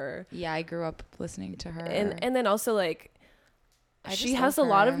sure. Yeah, I grew up listening to her. And then also like I she just has a love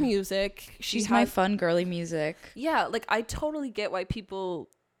lot of her. music. She's my fun girly music. Yeah, like I totally get why people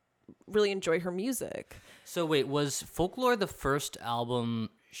really enjoy her music. So wait, was Folklore the first album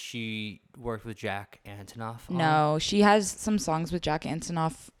she worked with Jack Antonoff on? No, she has some songs with Jack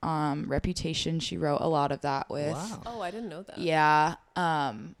Antonoff. Reputation, she wrote a lot of that with. Wow. Oh, I didn't know that. Yeah.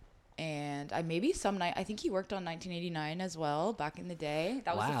 And I maybe some night, I think he worked on 1989 as well back in the day.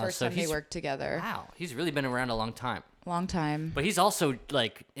 That was the Wow, first so time they he's- worked together. Wow, he's really been around a long time. Long time. But he's also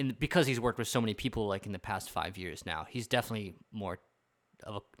like because he's worked with so many people like in the past 5 years now. He's definitely more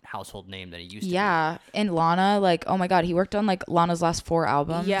of a household name than he used to be. Yeah. And Lana, like, oh my God, he worked on like Lana's last 4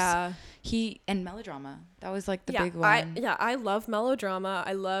 albums. Yeah. And Melodrama. That was like the yeah, big one. I love Melodrama.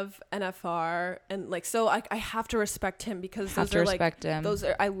 I love NFR, and like so I have to respect him because Have those to are respect like him. those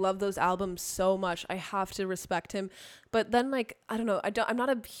are I love those albums so much. I have to respect him. But then like I don't know, I'm not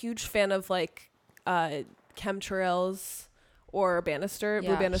a huge fan of like Chemtrails or Bannister,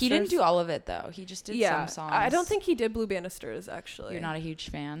 Blue Yeah. Bannisters. He didn't do all of it though. He just did some songs. I don't think he did Blue Bannisters actually. You're not a huge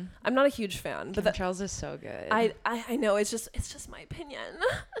fan. I'm not a huge fan, but Chemtrails is so good. I know it's just my opinion.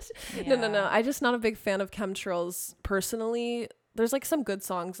 No. I'm just not a big fan of Chemtrails personally. There's like some good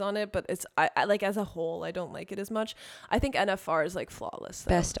songs on it, but it's I like as a whole I don't like it as much. I think NFR is like flawless. Though.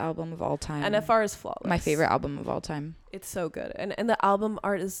 Best album of all time. NFR is flawless. My favorite album of all time. It's so good, and the album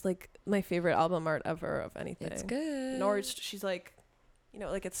art is like my favorite album art ever of anything. It's good. Norwich, she's like,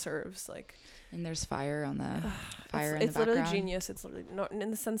 like it serves like. And there's fire on the fire in It's the literally background. genius. It's literally not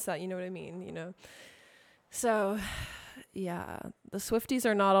in the sense that you know what I mean. So, yeah, the Swifties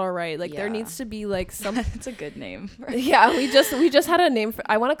are not all right. Like there Yeah. needs to be like some. It's a good name. Yeah, we just had a name for.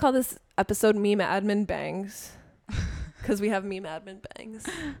 I want to call this episode "Meme Admin Bangs," because we have meme admin bangs.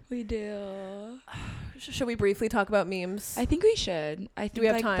 We do. Should we briefly talk about memes? I think we should. I think we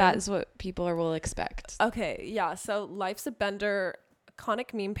have like time? that is what people will expect. Okay, yeah. So Life's a Bender,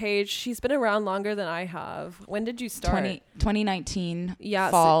 iconic meme page. She's been around longer than I have. When did you start? 2019 Yeah,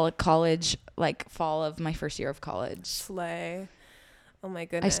 fall college, like fall of my first year of college. Slay. Oh my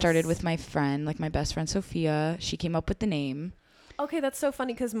goodness. I started with my friend, like my best friend Sophia. She came up with the name. Okay, that's so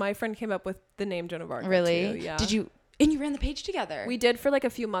funny because my friend came up with the name Joan of Arc. Really? Too, yeah. Did you? And you ran the page together. We did for like a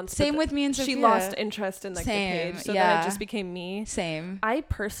few months. Same with me and Sophia. She lost interest in like Same, the page, so then yeah. it just became me. Same. I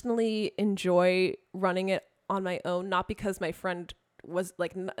personally enjoy running it on my own, not because my friend was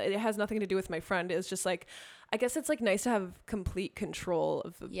like it has nothing to do with my friend. It's just like I guess it's like nice to have complete control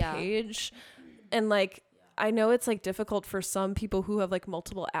of the page, and like I know it's like difficult for some people who have like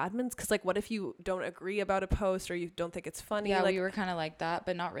multiple admins because like what if you don't agree about a post or you don't think it's funny? Yeah, like, we were kind of like that,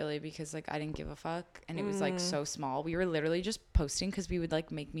 but not really because like I didn't give a fuck and it was like so small. We were literally just posting because we would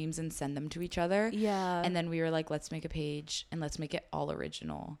like make memes and send them to each other. Yeah. And then we were like, let's make a page and let's make it all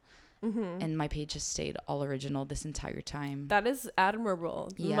original. Mm-hmm. And my page has stayed all original this entire time. That is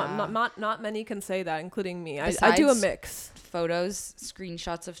admirable. Yeah. Not many can say that, including me. I do a Besides mix. Photos,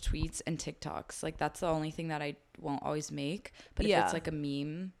 screenshots of tweets, and TikToks. Like that's the only thing that I won't always make. But if Yeah. it's like a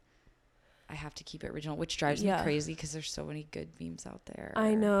meme, I have to keep it original, which drives me crazy because there's so many good memes out there.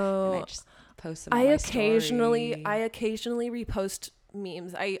 I know. And I just post them. I on my occasionally story. repost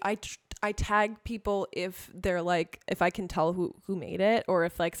memes. I tag people if they're like if I can tell who made it or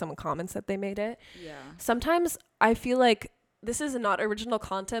if like someone comments that they made it. Yeah. Sometimes I feel like this is not original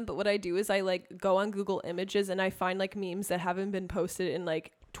content, but what I do is I like go on Google Images and I find like memes that haven't been posted in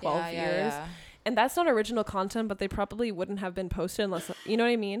like 12 years. Yeah. And that's not original content, but they probably wouldn't have been posted unless you know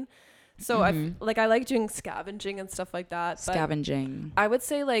what I mean? So I like doing scavenging and stuff like that. But Scavenging. I would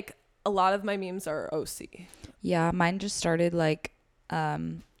say like a lot of my memes are OC. Yeah, mine just started like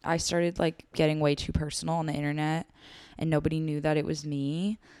I started like getting way too personal on the internet and nobody knew that it was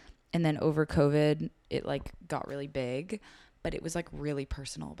me. And then over COVID, it like got really big, but it was like really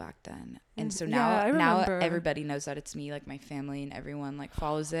personal back then. And so now everybody knows that it's me, like my family and everyone like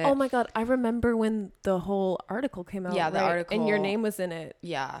follows it. Oh my God. I remember when the whole article came out. Yeah, the right? article. And your name was in it.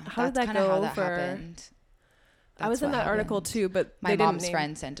 Yeah. How did that's that kinda go how that for- happened. I was in that article happened. too, but My they didn't mom's name.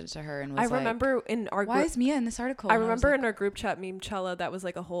 friend sent it to her and was I like, remember in our why is Mia in this article? I And remember was in our group chat, Memechella, that was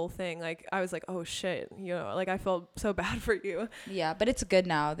like a whole thing. Like I was like, oh shit, you know, like I felt so bad for you. yeah, but it's good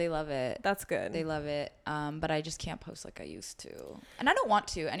now. They love it. That's good. They love it. But I just can't post like I used to. And I don't want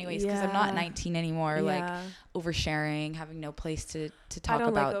to anyways, because I'm not Yeah. 19 anymore. Like oversharing, having no place to talk I don't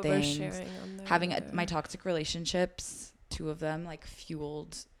about like things. oversharing on there Having either. my toxic relationships, 2 of them, like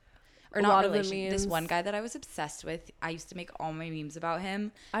fueled, or A not lot of the relation. This memes. one guy that I was obsessed with, I used to make all my memes about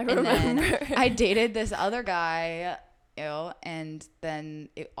him. I And remember. then I dated this other guy, and then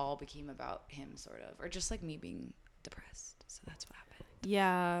it all became about him, sort of, or just like me being depressed. So that's what happened.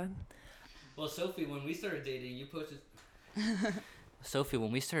 Yeah. Well, Sophie, when we started dating, you posted. Sophie,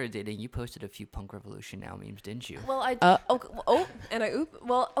 when we started dating, you posted a few Punk Revolution Now memes, didn't you? Well, I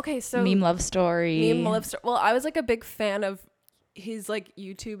well, okay, so Meme love story. meme love story. Well, I was like a big fan of his like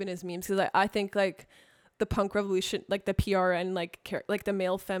YouTube and his memes because I think like the punk revolution, like the PRN, like the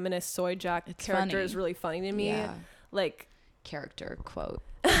male feminist Soy Jack It's character funny. is really funny to me. Yeah. Like, Character quote.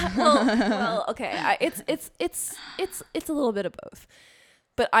 well, okay, it's a little bit of both.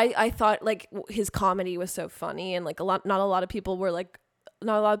 But I thought like his comedy was so funny, and like not a lot of people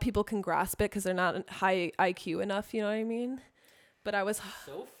can grasp it because they're not high IQ enough. You know what I mean? But I was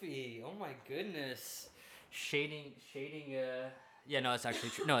Sophie, oh my goodness, shading. Yeah, no, it's actually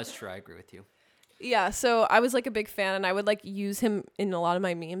true. No, it's true. I agree with you. yeah. So I was like a big fan, and I would like use him in a lot of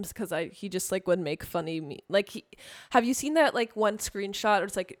my memes because he just like would make funny have you seen that like one screenshot where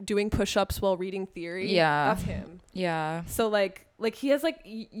it's like doing push-ups while reading theory? Yeah. That's him. Yeah. So like he has like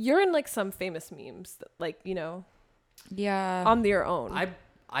you're in like some famous memes that, like, you know, Yeah. on your own.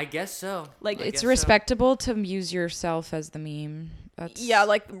 I guess so. Like, I It's guess so. respectable to use yourself as the meme. That's yeah,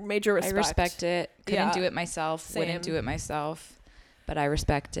 like major respect. I respect it. Couldn't Yeah. do it myself. Same. Wouldn't do it myself. But I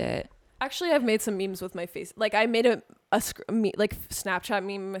respect it. Actually, I've made some memes with my face. Like I made a Snapchat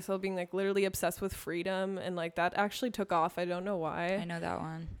meme of myself being like literally obsessed with freedom, and like that actually took off. I don't know why. I know that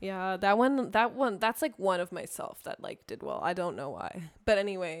one. Yeah, that one, that's like one of myself that like did well. I don't know why. But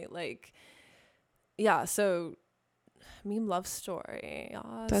anyway, like, yeah, so meme love story.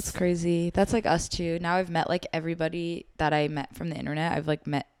 Yes. That's crazy. That's like us too. Now I've met like everybody that I met from the internet. I've like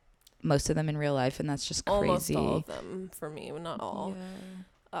met most of them in real life, and that's just crazy. Almost all of them for me, not all.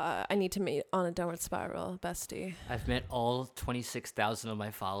 I need to meet on a downward spiral, bestie. I've met all 26,000 of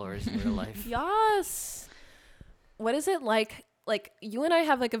my followers in real life. Yes. What is it like? Like you and I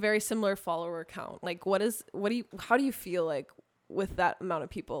have like a very similar follower count. Like how do you feel like with that amount of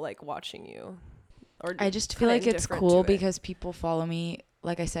people like watching you? Or I just feel kinda like it's indifferent cool to it? because people follow me.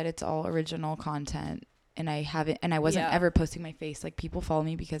 Like I said, it's all original content. And I wasn't Yeah. ever posting my face. Like people follow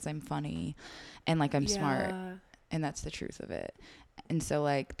me because I'm funny and like I'm smart. Yeah. And that's the truth of it. And so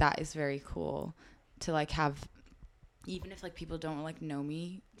like that is very cool to like have, even if like people don't like know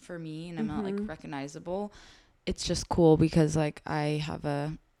me for me and I'm not like recognizable, it's just cool because like I have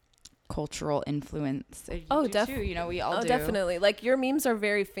a cultural influence. Oh, definitely. You know, we all do. Definitely. Like your memes are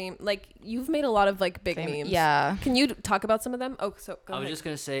very famous. Like you've made a lot of like big memes. Yeah. Can you talk about some of them? Oh, so go I was ahead. just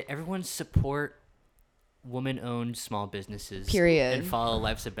gonna say, everyone support woman-owned small businesses. Period. And follow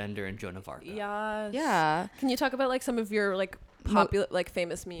Life's a Bender and Joan of Arc. Yes. Yeah. Can you talk about like some of your like popular like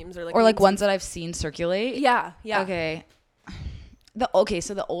famous memes or like Or like memes ones that I've seen circulate. Yeah. Okay.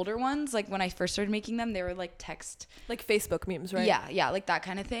 So the older ones, like when I first started making them, they were like text. Like Facebook memes, right? Yeah, like that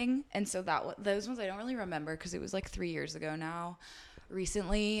kind of thing. And so those ones I don't really remember because it was like 3 years ago now.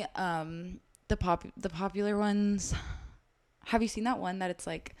 Recently, the popular ones. Have you seen that one that it's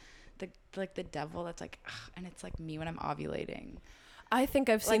like the devil that's like, and it's like me when I'm ovulating? I think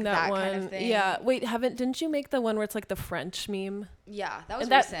I've seen Like that that one. kind of thing. Yeah. Wait, didn't you make the one where it's like the French meme? Yeah, that was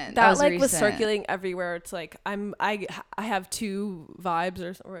And recent. That was like was recent. circulating everywhere. It's like I have two vibes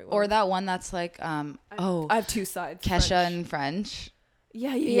or something. Or that one that's like I have two sides. Kesha French. in French.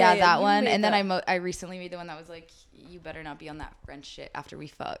 Yeah, That you one. made And then that. I recently made the one that was like, you better not be on that French shit after we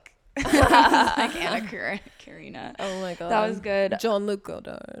fuck. Like Anna Karina. Oh my god. That was good. Jean-Luc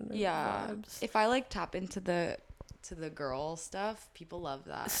Godard. Yeah. vibes. If I like tap into the girl stuff, people love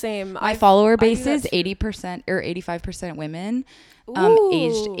that. Same. My follower do base that is too. 80% or 85% women, Ooh.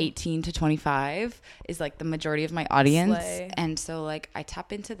 aged 18 to 25 is like the majority of my audience. Slay. And so like I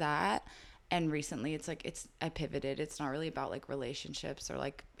tap into that. And recently I pivoted. It's not really about like relationships or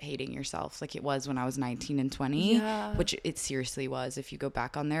like hating yourself like it was when I was 19 and 20, Yeah. which it seriously was. If you go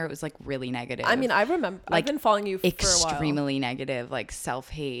back on there, it was like really negative. I mean, I remember. I've Like, been following you for a while. extremely negative, like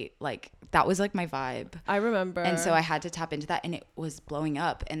self-hate, like that was like my vibe. I remember. And so I had to tap into that, and it was blowing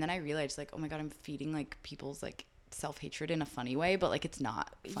up. And then I realized like, oh my god, I'm feeding like people's like self-hatred in a funny way, but like it's not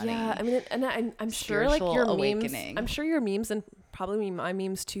funny. Yeah, I mean, and I'm sure like Spiritual your awakening. memes, I'm sure your memes and probably my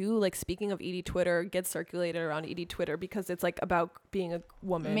memes too, like speaking of Edie Twitter, get circulated around Edie Twitter because it's like about being a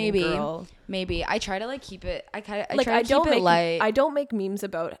woman, Maybe. and girl. Maybe I try to like keep it. I try to don't keep it make light. I don't make memes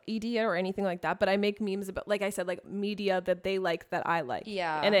about Edie or anything like that, but I make memes about, like I said, like media that they like that I like.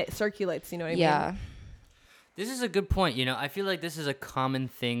 Yeah. And it circulates, you know what I mean? Yeah. This is a good point. I feel like this is a common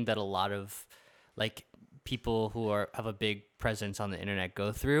thing that a lot of like people who have a big presence on the internet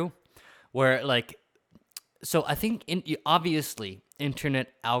go through, where like, so I think obviously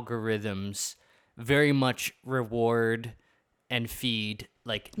internet algorithms very much reward and feed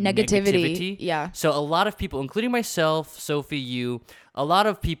like negativity. Yeah. So a lot of people, including myself, Sophie, you, a lot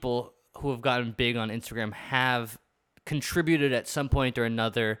of people who have gotten big on Instagram have contributed at some point or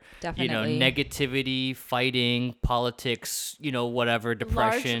another, Definitely. negativity, fighting, politics, whatever,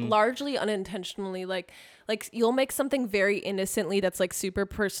 depression. Largely unintentionally, like you'll make something very innocently that's like super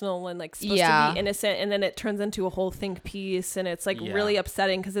personal and like supposed to be innocent, and then it turns into a whole think piece, and it's like really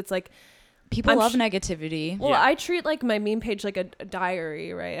upsetting because it's like people love negativity. Well, I treat like my meme page like a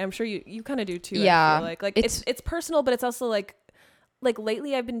diary, right? I'm sure you kind of do too. Yeah. I feel like it's personal, but it's also like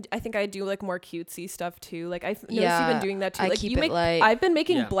lately I think I do like more cutesy stuff too. Like I've noticed you've been doing that too. I Like keep it light. I've been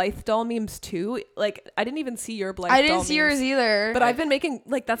making Blythe doll memes too. Like I didn't even see your Blythe doll I didn't memes, see yours either. but I've been making,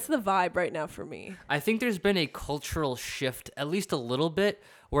 like, that's the vibe right now for me. I think there's been a cultural shift, at least a little bit,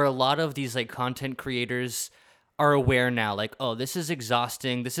 where a lot of these like content creators are aware now, like, oh, this is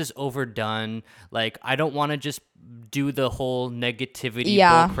exhausting, this is overdone, like I don't want to just do the whole negativity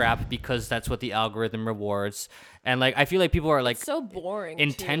bull crap because that's what the algorithm rewards. And like I feel like people are like It's so boring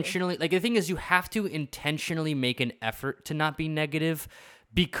intentionally too. Like the thing is, you have to intentionally make an effort to not be negative,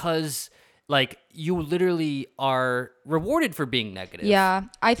 because like you literally are rewarded for being negative. Yeah,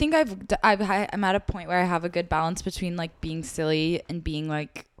 I think I'm at a point where I have a good balance between like being silly and being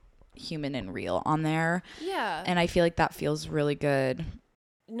like human and real on there. Yeah. And I feel like that feels really good.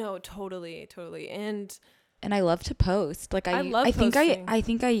 No, totally. And I love to post. Like I love think posting. I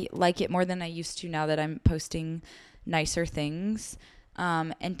think I like it more than I used to now that I'm posting nicer things.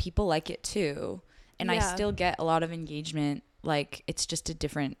 And people like it too. And I still get a lot of engagement. Like it's just a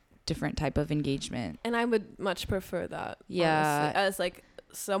different type of engagement. And I would much prefer that. Yeah. Honestly, as like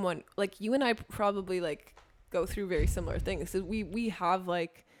someone like you and I probably like go through very similar things. So we have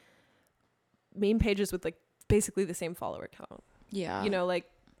like meme pages with like basically the same follower count. Yeah.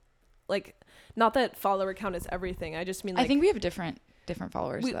 Like not that follower count is everything. I just mean like I think we have different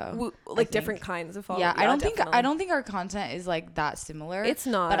followers though. Like different kinds of followers. Yeah, I don't think our content is like that similar. It's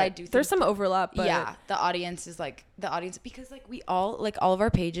not. But I do think there's some overlap, but yeah, the audience because like we all like all of our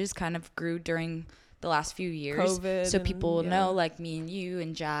pages kind of grew during the last few years. COVID, so people will and, know like me and you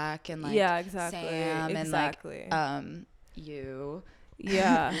and Jack and like exactly. Sam exactly. and like you.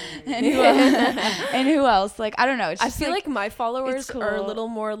 Yeah. and who else? Like I don't know. It's I just feel like my followers cool. are a little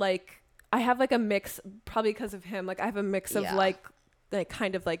more like, I have like a mix, probably because of him. Like I have a mix of like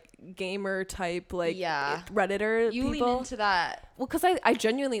kind of like gamer type, like Redditor you people. lean into that. Well, because I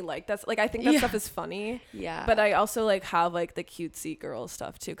genuinely like that's like I think that stuff is funny. Yeah. But I also like have like the cutesy girl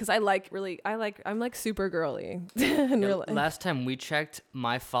stuff too, because I'm like super girly. in real life. Last time we checked,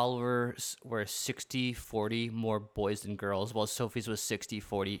 my followers were 60-40 more boys than girls, while Sophie's was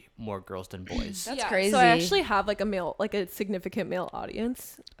 60-40 more girls than boys. That's crazy. So I actually have like a significant male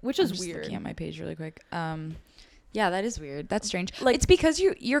audience, which is just weird. Looking at my page really quick. Yeah, that is weird. That's strange. Like, it's because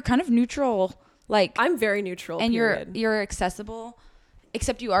you're kind of neutral. Like I'm very neutral, and period. you're accessible,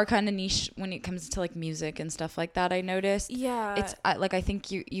 except you are kind of niche when it comes to like music and stuff like that. I noticed. Yeah. It's like I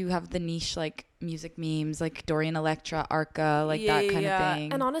think you have the niche like music memes, like Dorian Electra, Arca, like that kind of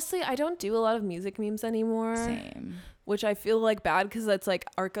thing. And honestly, I don't do a lot of music memes anymore. Same. Which I feel like bad because it's like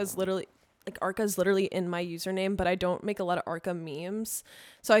Arca's literally in my username, but I don't make a lot of Arca memes,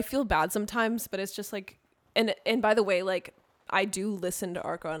 so I feel bad sometimes. But it's just like. And by the way, like I do listen to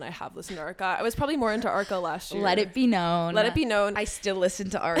Arca, and I have listened to Arca. I was probably more into Arca last year. Let it be known. I still listen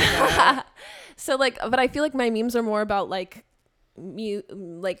to Arca. So like, but I feel like my memes are more about like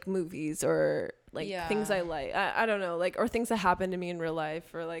like movies or like things I like. I don't know, like, or things that happen to me in real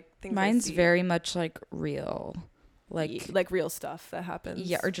life, or like things. Mine's very much like real. Like real stuff that happens.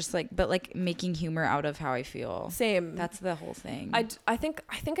 Yeah, or just like, but like making humor out of how I feel. Same. That's the whole thing. I think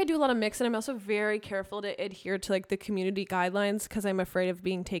I do a lot of mix, and I'm also very careful to adhere to like the community guidelines because I'm afraid of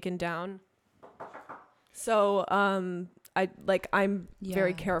being taken down. So I'm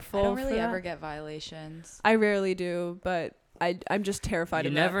very careful. I don't really ever get violations. I rarely do, but I'm just terrified You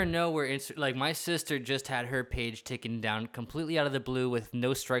of never know where like my sister just had her page taken down completely out of the blue with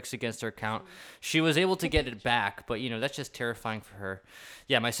no strikes against her account. She was able to get it back, but that's just terrifying for her.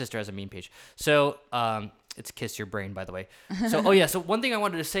 Yeah, my sister has a meme page. So it's Kiss Your Brain, by the way. So so one thing I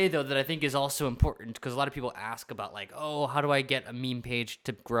wanted to say though that I think is also important, because a lot of people ask about like, oh, how do I get a meme page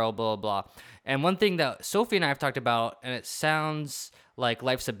to grow, blah blah blah. And one thing that Sophie and I have talked about, and it sounds like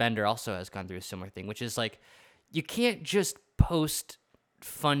Life's a Bender also has gone through a similar thing, which is like, you can't just post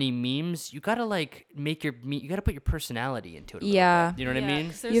funny memes. You gotta like you gotta put your personality into it. Yeah. You know what I mean?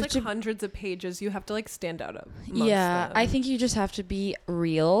 There's You like have to- hundreds of pages. You have to like stand out of. Yeah, them. I think you just have to be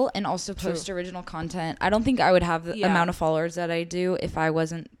real and also post original content. I don't think I would have the amount of followers that I do if I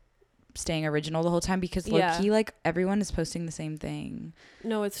wasn't staying original the whole time, because low-key, like, everyone is posting the same thing.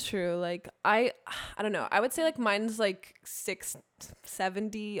 No, it's true. Like I don't know. I would say like mine's like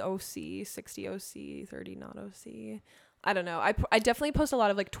 70 OC, 60 OC, 30 not OC. I don't know. I definitely post a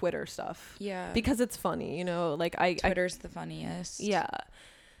lot of like Twitter stuff. Yeah. Because it's funny, like Twitter's the funniest. Yeah.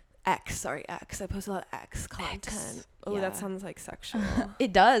 X. I post a lot of X content. X, Oh, yeah. that sounds like sexual.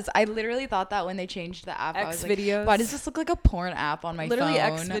 It does. I literally thought that when they changed the app. I X was like, videos. why does this look like a porn app on my Literally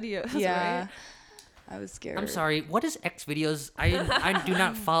phone? X videos. Yeah. Right? I was scared. I'm sorry. What is X videos? I do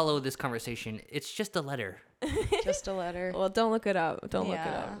not follow this conversation. It's just a letter. Just a letter. Well, don't look it up. Don't look it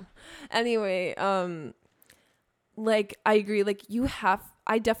Yeah. up. Anyway, like I agree. Like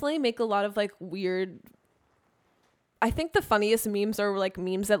I definitely make a lot of like weird. I think the funniest memes are like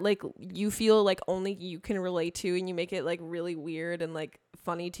memes that like you feel like only you can relate to, and you make it like really weird and like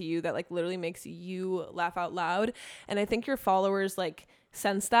funny to you, that like literally makes you laugh out loud. And I think your followers like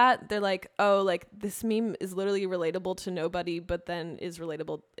sense that. They're like, oh, like this meme is literally relatable to nobody, but then is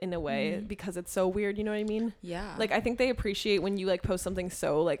relatable in a way because it's so weird. You know what I mean? Yeah. Like I think they appreciate when you like post something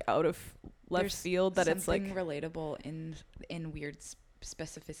so like out of left There's field that it's like relatable in weird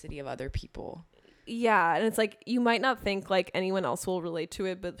specificity of other people. yeah, and it's like you might not think like anyone else will relate to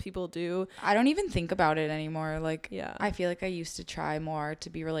it, but people do. I don't even think about it anymore. Like, Yeah. I feel like I used to try more to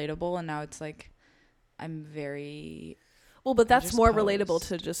be relatable, and now it's like I'm very Well, but that's just more post. relatable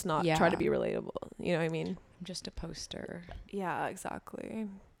to just not try to Yeah. be relatable. You know what I mean? I'm just a poster. Yeah, exactly.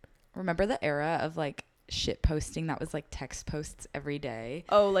 Remember the era of like shit posting that was like text posts every day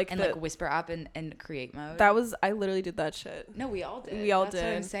Oh, like and like Whisper app and create mode? I literally did that shit. No, we all did. We all That's what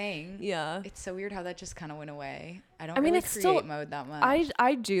I'm did. saying. Yeah. It's so weird how that just kind of went away. I don't I mean, really it's create still- mode that much.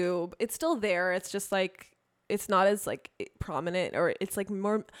 I do. It's still there. It's just like it's not as like prominent, or it's like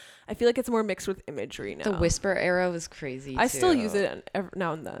more. I feel like it's more mixed with imagery now. The Whisper era was crazy. I still too. use it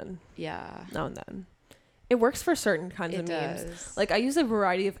now and then. Yeah. Now and then. It works for certain kinds It of memes. does. Like I use a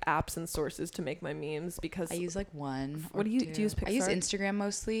variety of apps and sources to make my memes because I use like one. What or do you use? I use Pixar? Instagram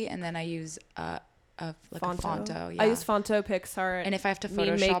mostly, and then I use like a Fonto. Yeah. I use Fonto, Pixar, and if I have to Meme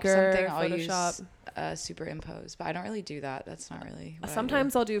Photoshop Maker, something, I'll Photoshop. use superimpose. But I don't really do that. That's not really. What I do.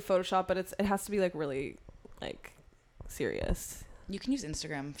 Sometimes I'll do Photoshop, but it has to be like really like serious. You can use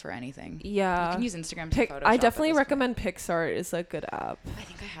Instagram for anything. Yeah. You can use Instagram to Photoshop. I at definitely this recommend Pixart is a good app. point. I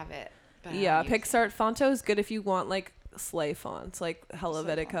think I have it. But I Yeah, haven't used Pixart Fonto is good if you want like slay fonts, like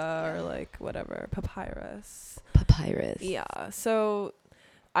Helvetica Fonto, yeah. or like whatever, Papyrus. it. Papyrus. Yeah. So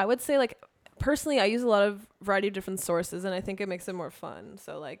I would say like personally I use a lot of variety of different sources, and I think it makes it more fun.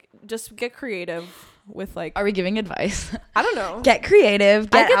 So like just get creative with like Are we giving advice? I don't know. Get creative.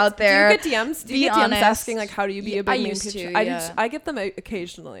 I Get out there. Do you get DMs? Do you Be get DMs honest. asking like how do you be a big I name used picture? to, I yeah. I get them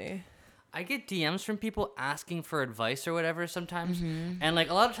occasionally. I get DMs from people asking for advice or whatever sometimes. Mm-hmm. And like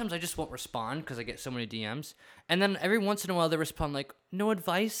a lot of times I just won't respond because I get so many DMs. And then every once in a while they respond like, no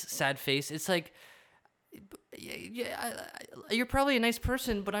advice, sad face. It's like, you're probably a nice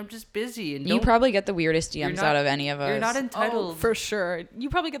person, but I'm just busy. And You don't- probably get the weirdest DMs not- out of any of us. You're not Oh, entitled. for sure. You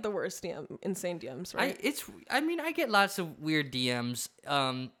probably get the worst insane DMs, right? I get lots of weird DMs.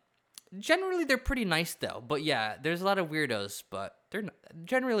 Generally they're pretty nice though. But yeah, there's a lot of weirdos, but they're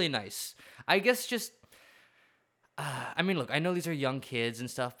generally nice. I guess just I mean, look, I know these are young kids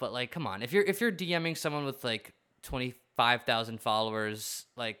and stuff, but like come on. If you're DMing someone with like 25,000 followers,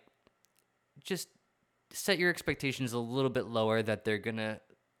 like just set your expectations a little bit lower that they're going to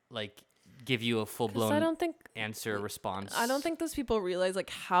like give you a 'Cause full-blown I don't think response. I don't think those people realize like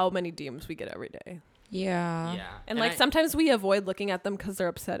how many DMs we get every day. Yeah. Yeah. And like sometimes we avoid looking at them because they're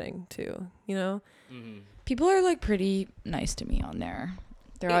upsetting too, you know? People are like pretty nice to me on there.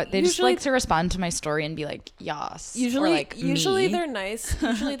 They just Usually- like to respond to my story and be like, "Yas." Usually, or like, usually me. they're nice.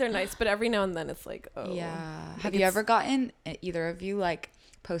 Usually they're nice, but every now and then it's like, oh. Yeah. Like Have you it's- ever gotten either of you like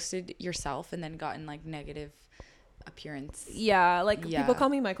posted yourself and then gotten like negative appearance. Yeah, like Yeah. people call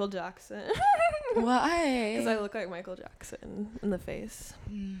me Michael Jackson Why? because I look like Michael Jackson in the face.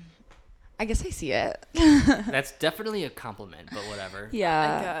 I guess I see it. That's definitely a compliment, but whatever.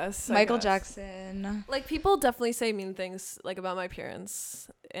 Yeah. I guess I Michael guess. Jackson. Like people definitely say mean things like about my appearance,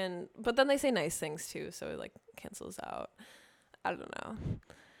 but then they say nice things too, so it like cancels out. I don't know,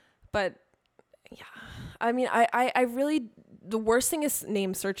 but yeah, I mean, I really, the worst thing is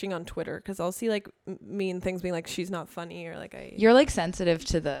name searching on Twitter because I'll see like mean things being like she's not funny or like You're like sensitive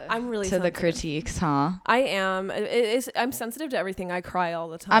to the I'm really to the sensitive. critiques, huh? I am. I'm sensitive to everything. I cry all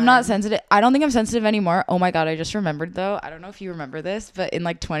the time. I'm not sensitive. I don't think I'm sensitive anymore. Oh my god, I just remembered though. I don't know if you remember this, but in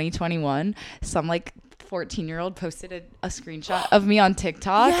like 2021, some like 14-year-old posted a screenshot of me on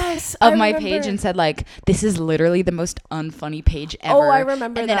TikTok Yes, of I my remember. page and said like, this is literally the most unfunny page ever. Oh, I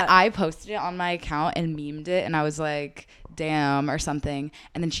remember and that. then I posted it on my account and memed it, and I was like, damn, or something.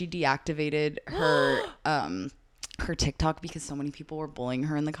 And then she deactivated her her TikTok because so many people were bullying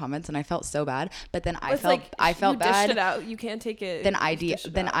her in the comments, and I felt so bad. But then I It's felt like, I felt you dished bad. it out. You can't take it. Then I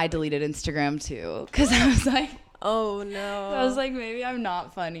I deleted Instagram too because I was like, Oh no. I was like, maybe I'm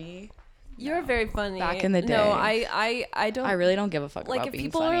not funny. You're very funny. Back in the day. No, I don't. I really don't give a fuck like about if being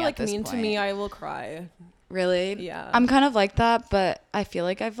people funny are at like this mean to point. me, I will cry. Really? Yeah. I'm kind of like that, but I feel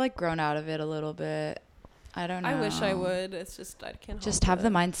like I've like grown out of it a little bit. I don't know. I wish I would. It's just I can't. Just help have the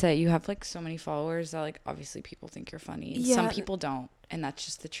it. mindset. You have like so many followers that like obviously people think you're funny. And some Yeah. people don't, and that's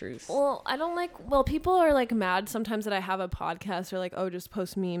just the truth. Well, I don't like. Well, people are like mad sometimes that I have a podcast or like, oh, just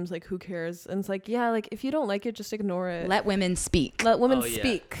post memes. Like, who cares? And it's like, yeah, like if you don't like it, just ignore it. Let women speak. Let women Oh, yeah.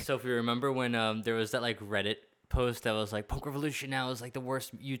 speak. So if you remember when there was that like Reddit post that was like Punk Revolution now is like the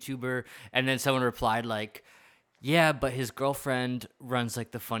worst YouTuber, and then someone replied like, yeah, but his girlfriend runs like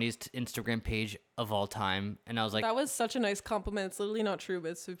the funniest Instagram page of all time, and I was like, That was such a nice compliment. It's literally not true,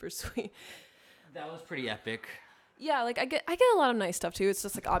 but it's super sweet. that was pretty epic. Yeah, like I get a lot of nice stuff too. It's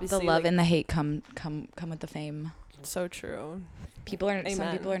just like The obviously love like, and the hate come with the fame. so true. Some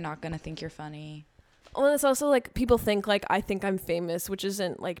Amen. people are not gonna think you're funny. Well, it's also like people think like I think I'm famous, which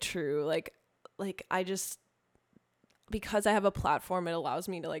isn't like true. Like I just because I have a platform, it allows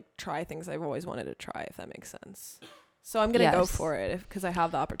me to like try things I've always wanted to try, if that makes sense. So I'm gonna go Yes. for it because I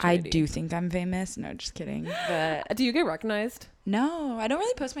have the I opportunity. do think I'm famous. No, just kidding. But Do you get recognized? no, I don't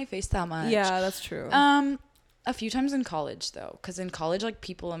really post my face that much. Yeah, that's true. A few times in college though, because in college like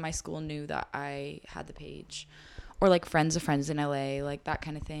people in my school knew that I had the page, or like friends of friends in LA, like that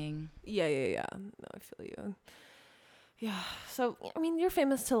kind of thing. Yeah. No, I feel you. Yeah. So I mean, you're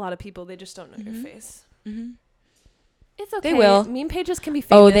famous to a lot of people. They just don't know your face. Mm-hmm. It's okay. They will. Meme pages can be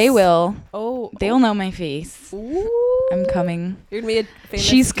famous. Oh, they will. Oh, They'll know my face. Ooh. I'm coming. You're gonna be a famous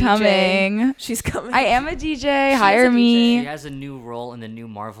She's DJ. coming. She's coming. I am a DJ. She is Hire a DJ. me. She has a new role in the new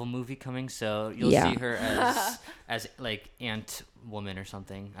Marvel movie coming, so you'll Yeah. see her as like Ant Woman or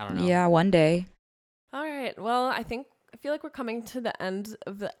something. I don't know. Yeah, one day. All right. Well, I feel like we're coming to the end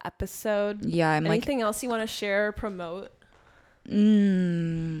of the episode. Yeah, I'm Anything else you want to share or promote?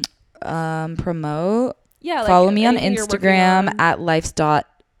 promote. Yeah. Like Follow me on anything you're working Instagram on. at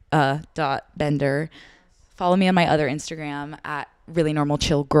lifes.bender. Follow me on my other Instagram at really normal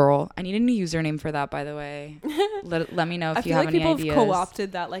chill girl. I need a new username for that, by the way. let me know if I you feel have like any people ideas. have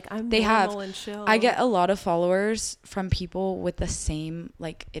co-opted that. Like I'm They have. normal and chill. I get a lot of followers from people with the same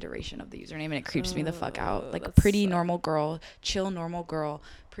like iteration of the username, and it creeps me the fuck out. Like that's pretty so- normal girl, chill normal girl,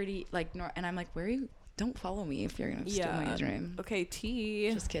 pretty like and I'm like, where are you? Don't follow me if you're gonna steal my Yeah. username. Okay, T.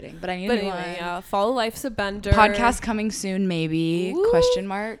 Just kidding. But I need But a new anyway, one. yeah. Follow Life's a Bender. Podcast coming soon, maybe? Ooh. Question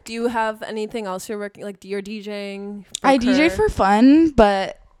mark. Do you have anything else you're working? Like you're DJing? I DJ her? for fun,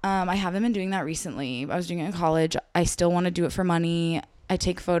 but I haven't been doing that recently. I was doing it in college. I still want to do it for money. I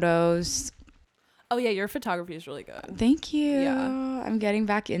take photos. Oh yeah, your photography is really good. Thank you. Yeah. I'm getting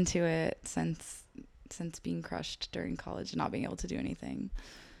back into it since being crushed during college and not being able to do anything.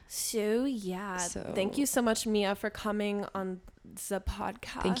 So yeah, So- thank you so much, Mia, for coming on the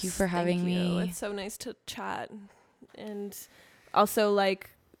podcast. Thank you for having me. It's so nice to chat, and also like,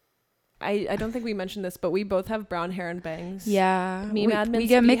 I don't think we mentioned this, but we both have brown hair and bangs. Yeah, Meme we admins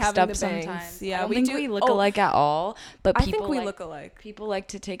get be mixed having up the bangs. sometimes. Yeah, I don't we think do- we look oh, alike at all. But I people think we like, look alike. People like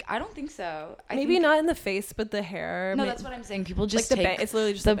to take. I don't think so. Maybe not in the face, but the hair. No, that's what I'm saying. People just like the take it's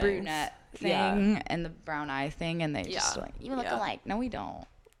literally just the bangs. brunette Yeah. thing and the brown eye thing, and they just Yeah. like, you look Yeah. alike. No, we don't.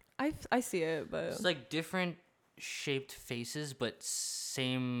 I see it, but It's like different shaped faces, but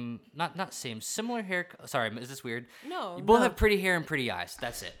same, not same, similar hair. Sorry, is this weird? no, You both no. have pretty hair and pretty eyes.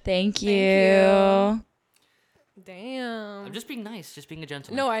 That's it. Thank you. you. Damn. I'm just being nice, just being a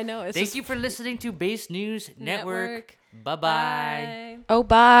gentleman. no, I know. It's Thank just you for listening to Base News Network. Network. Bye-bye. Oh,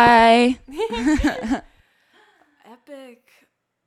 bye. Bye. epic.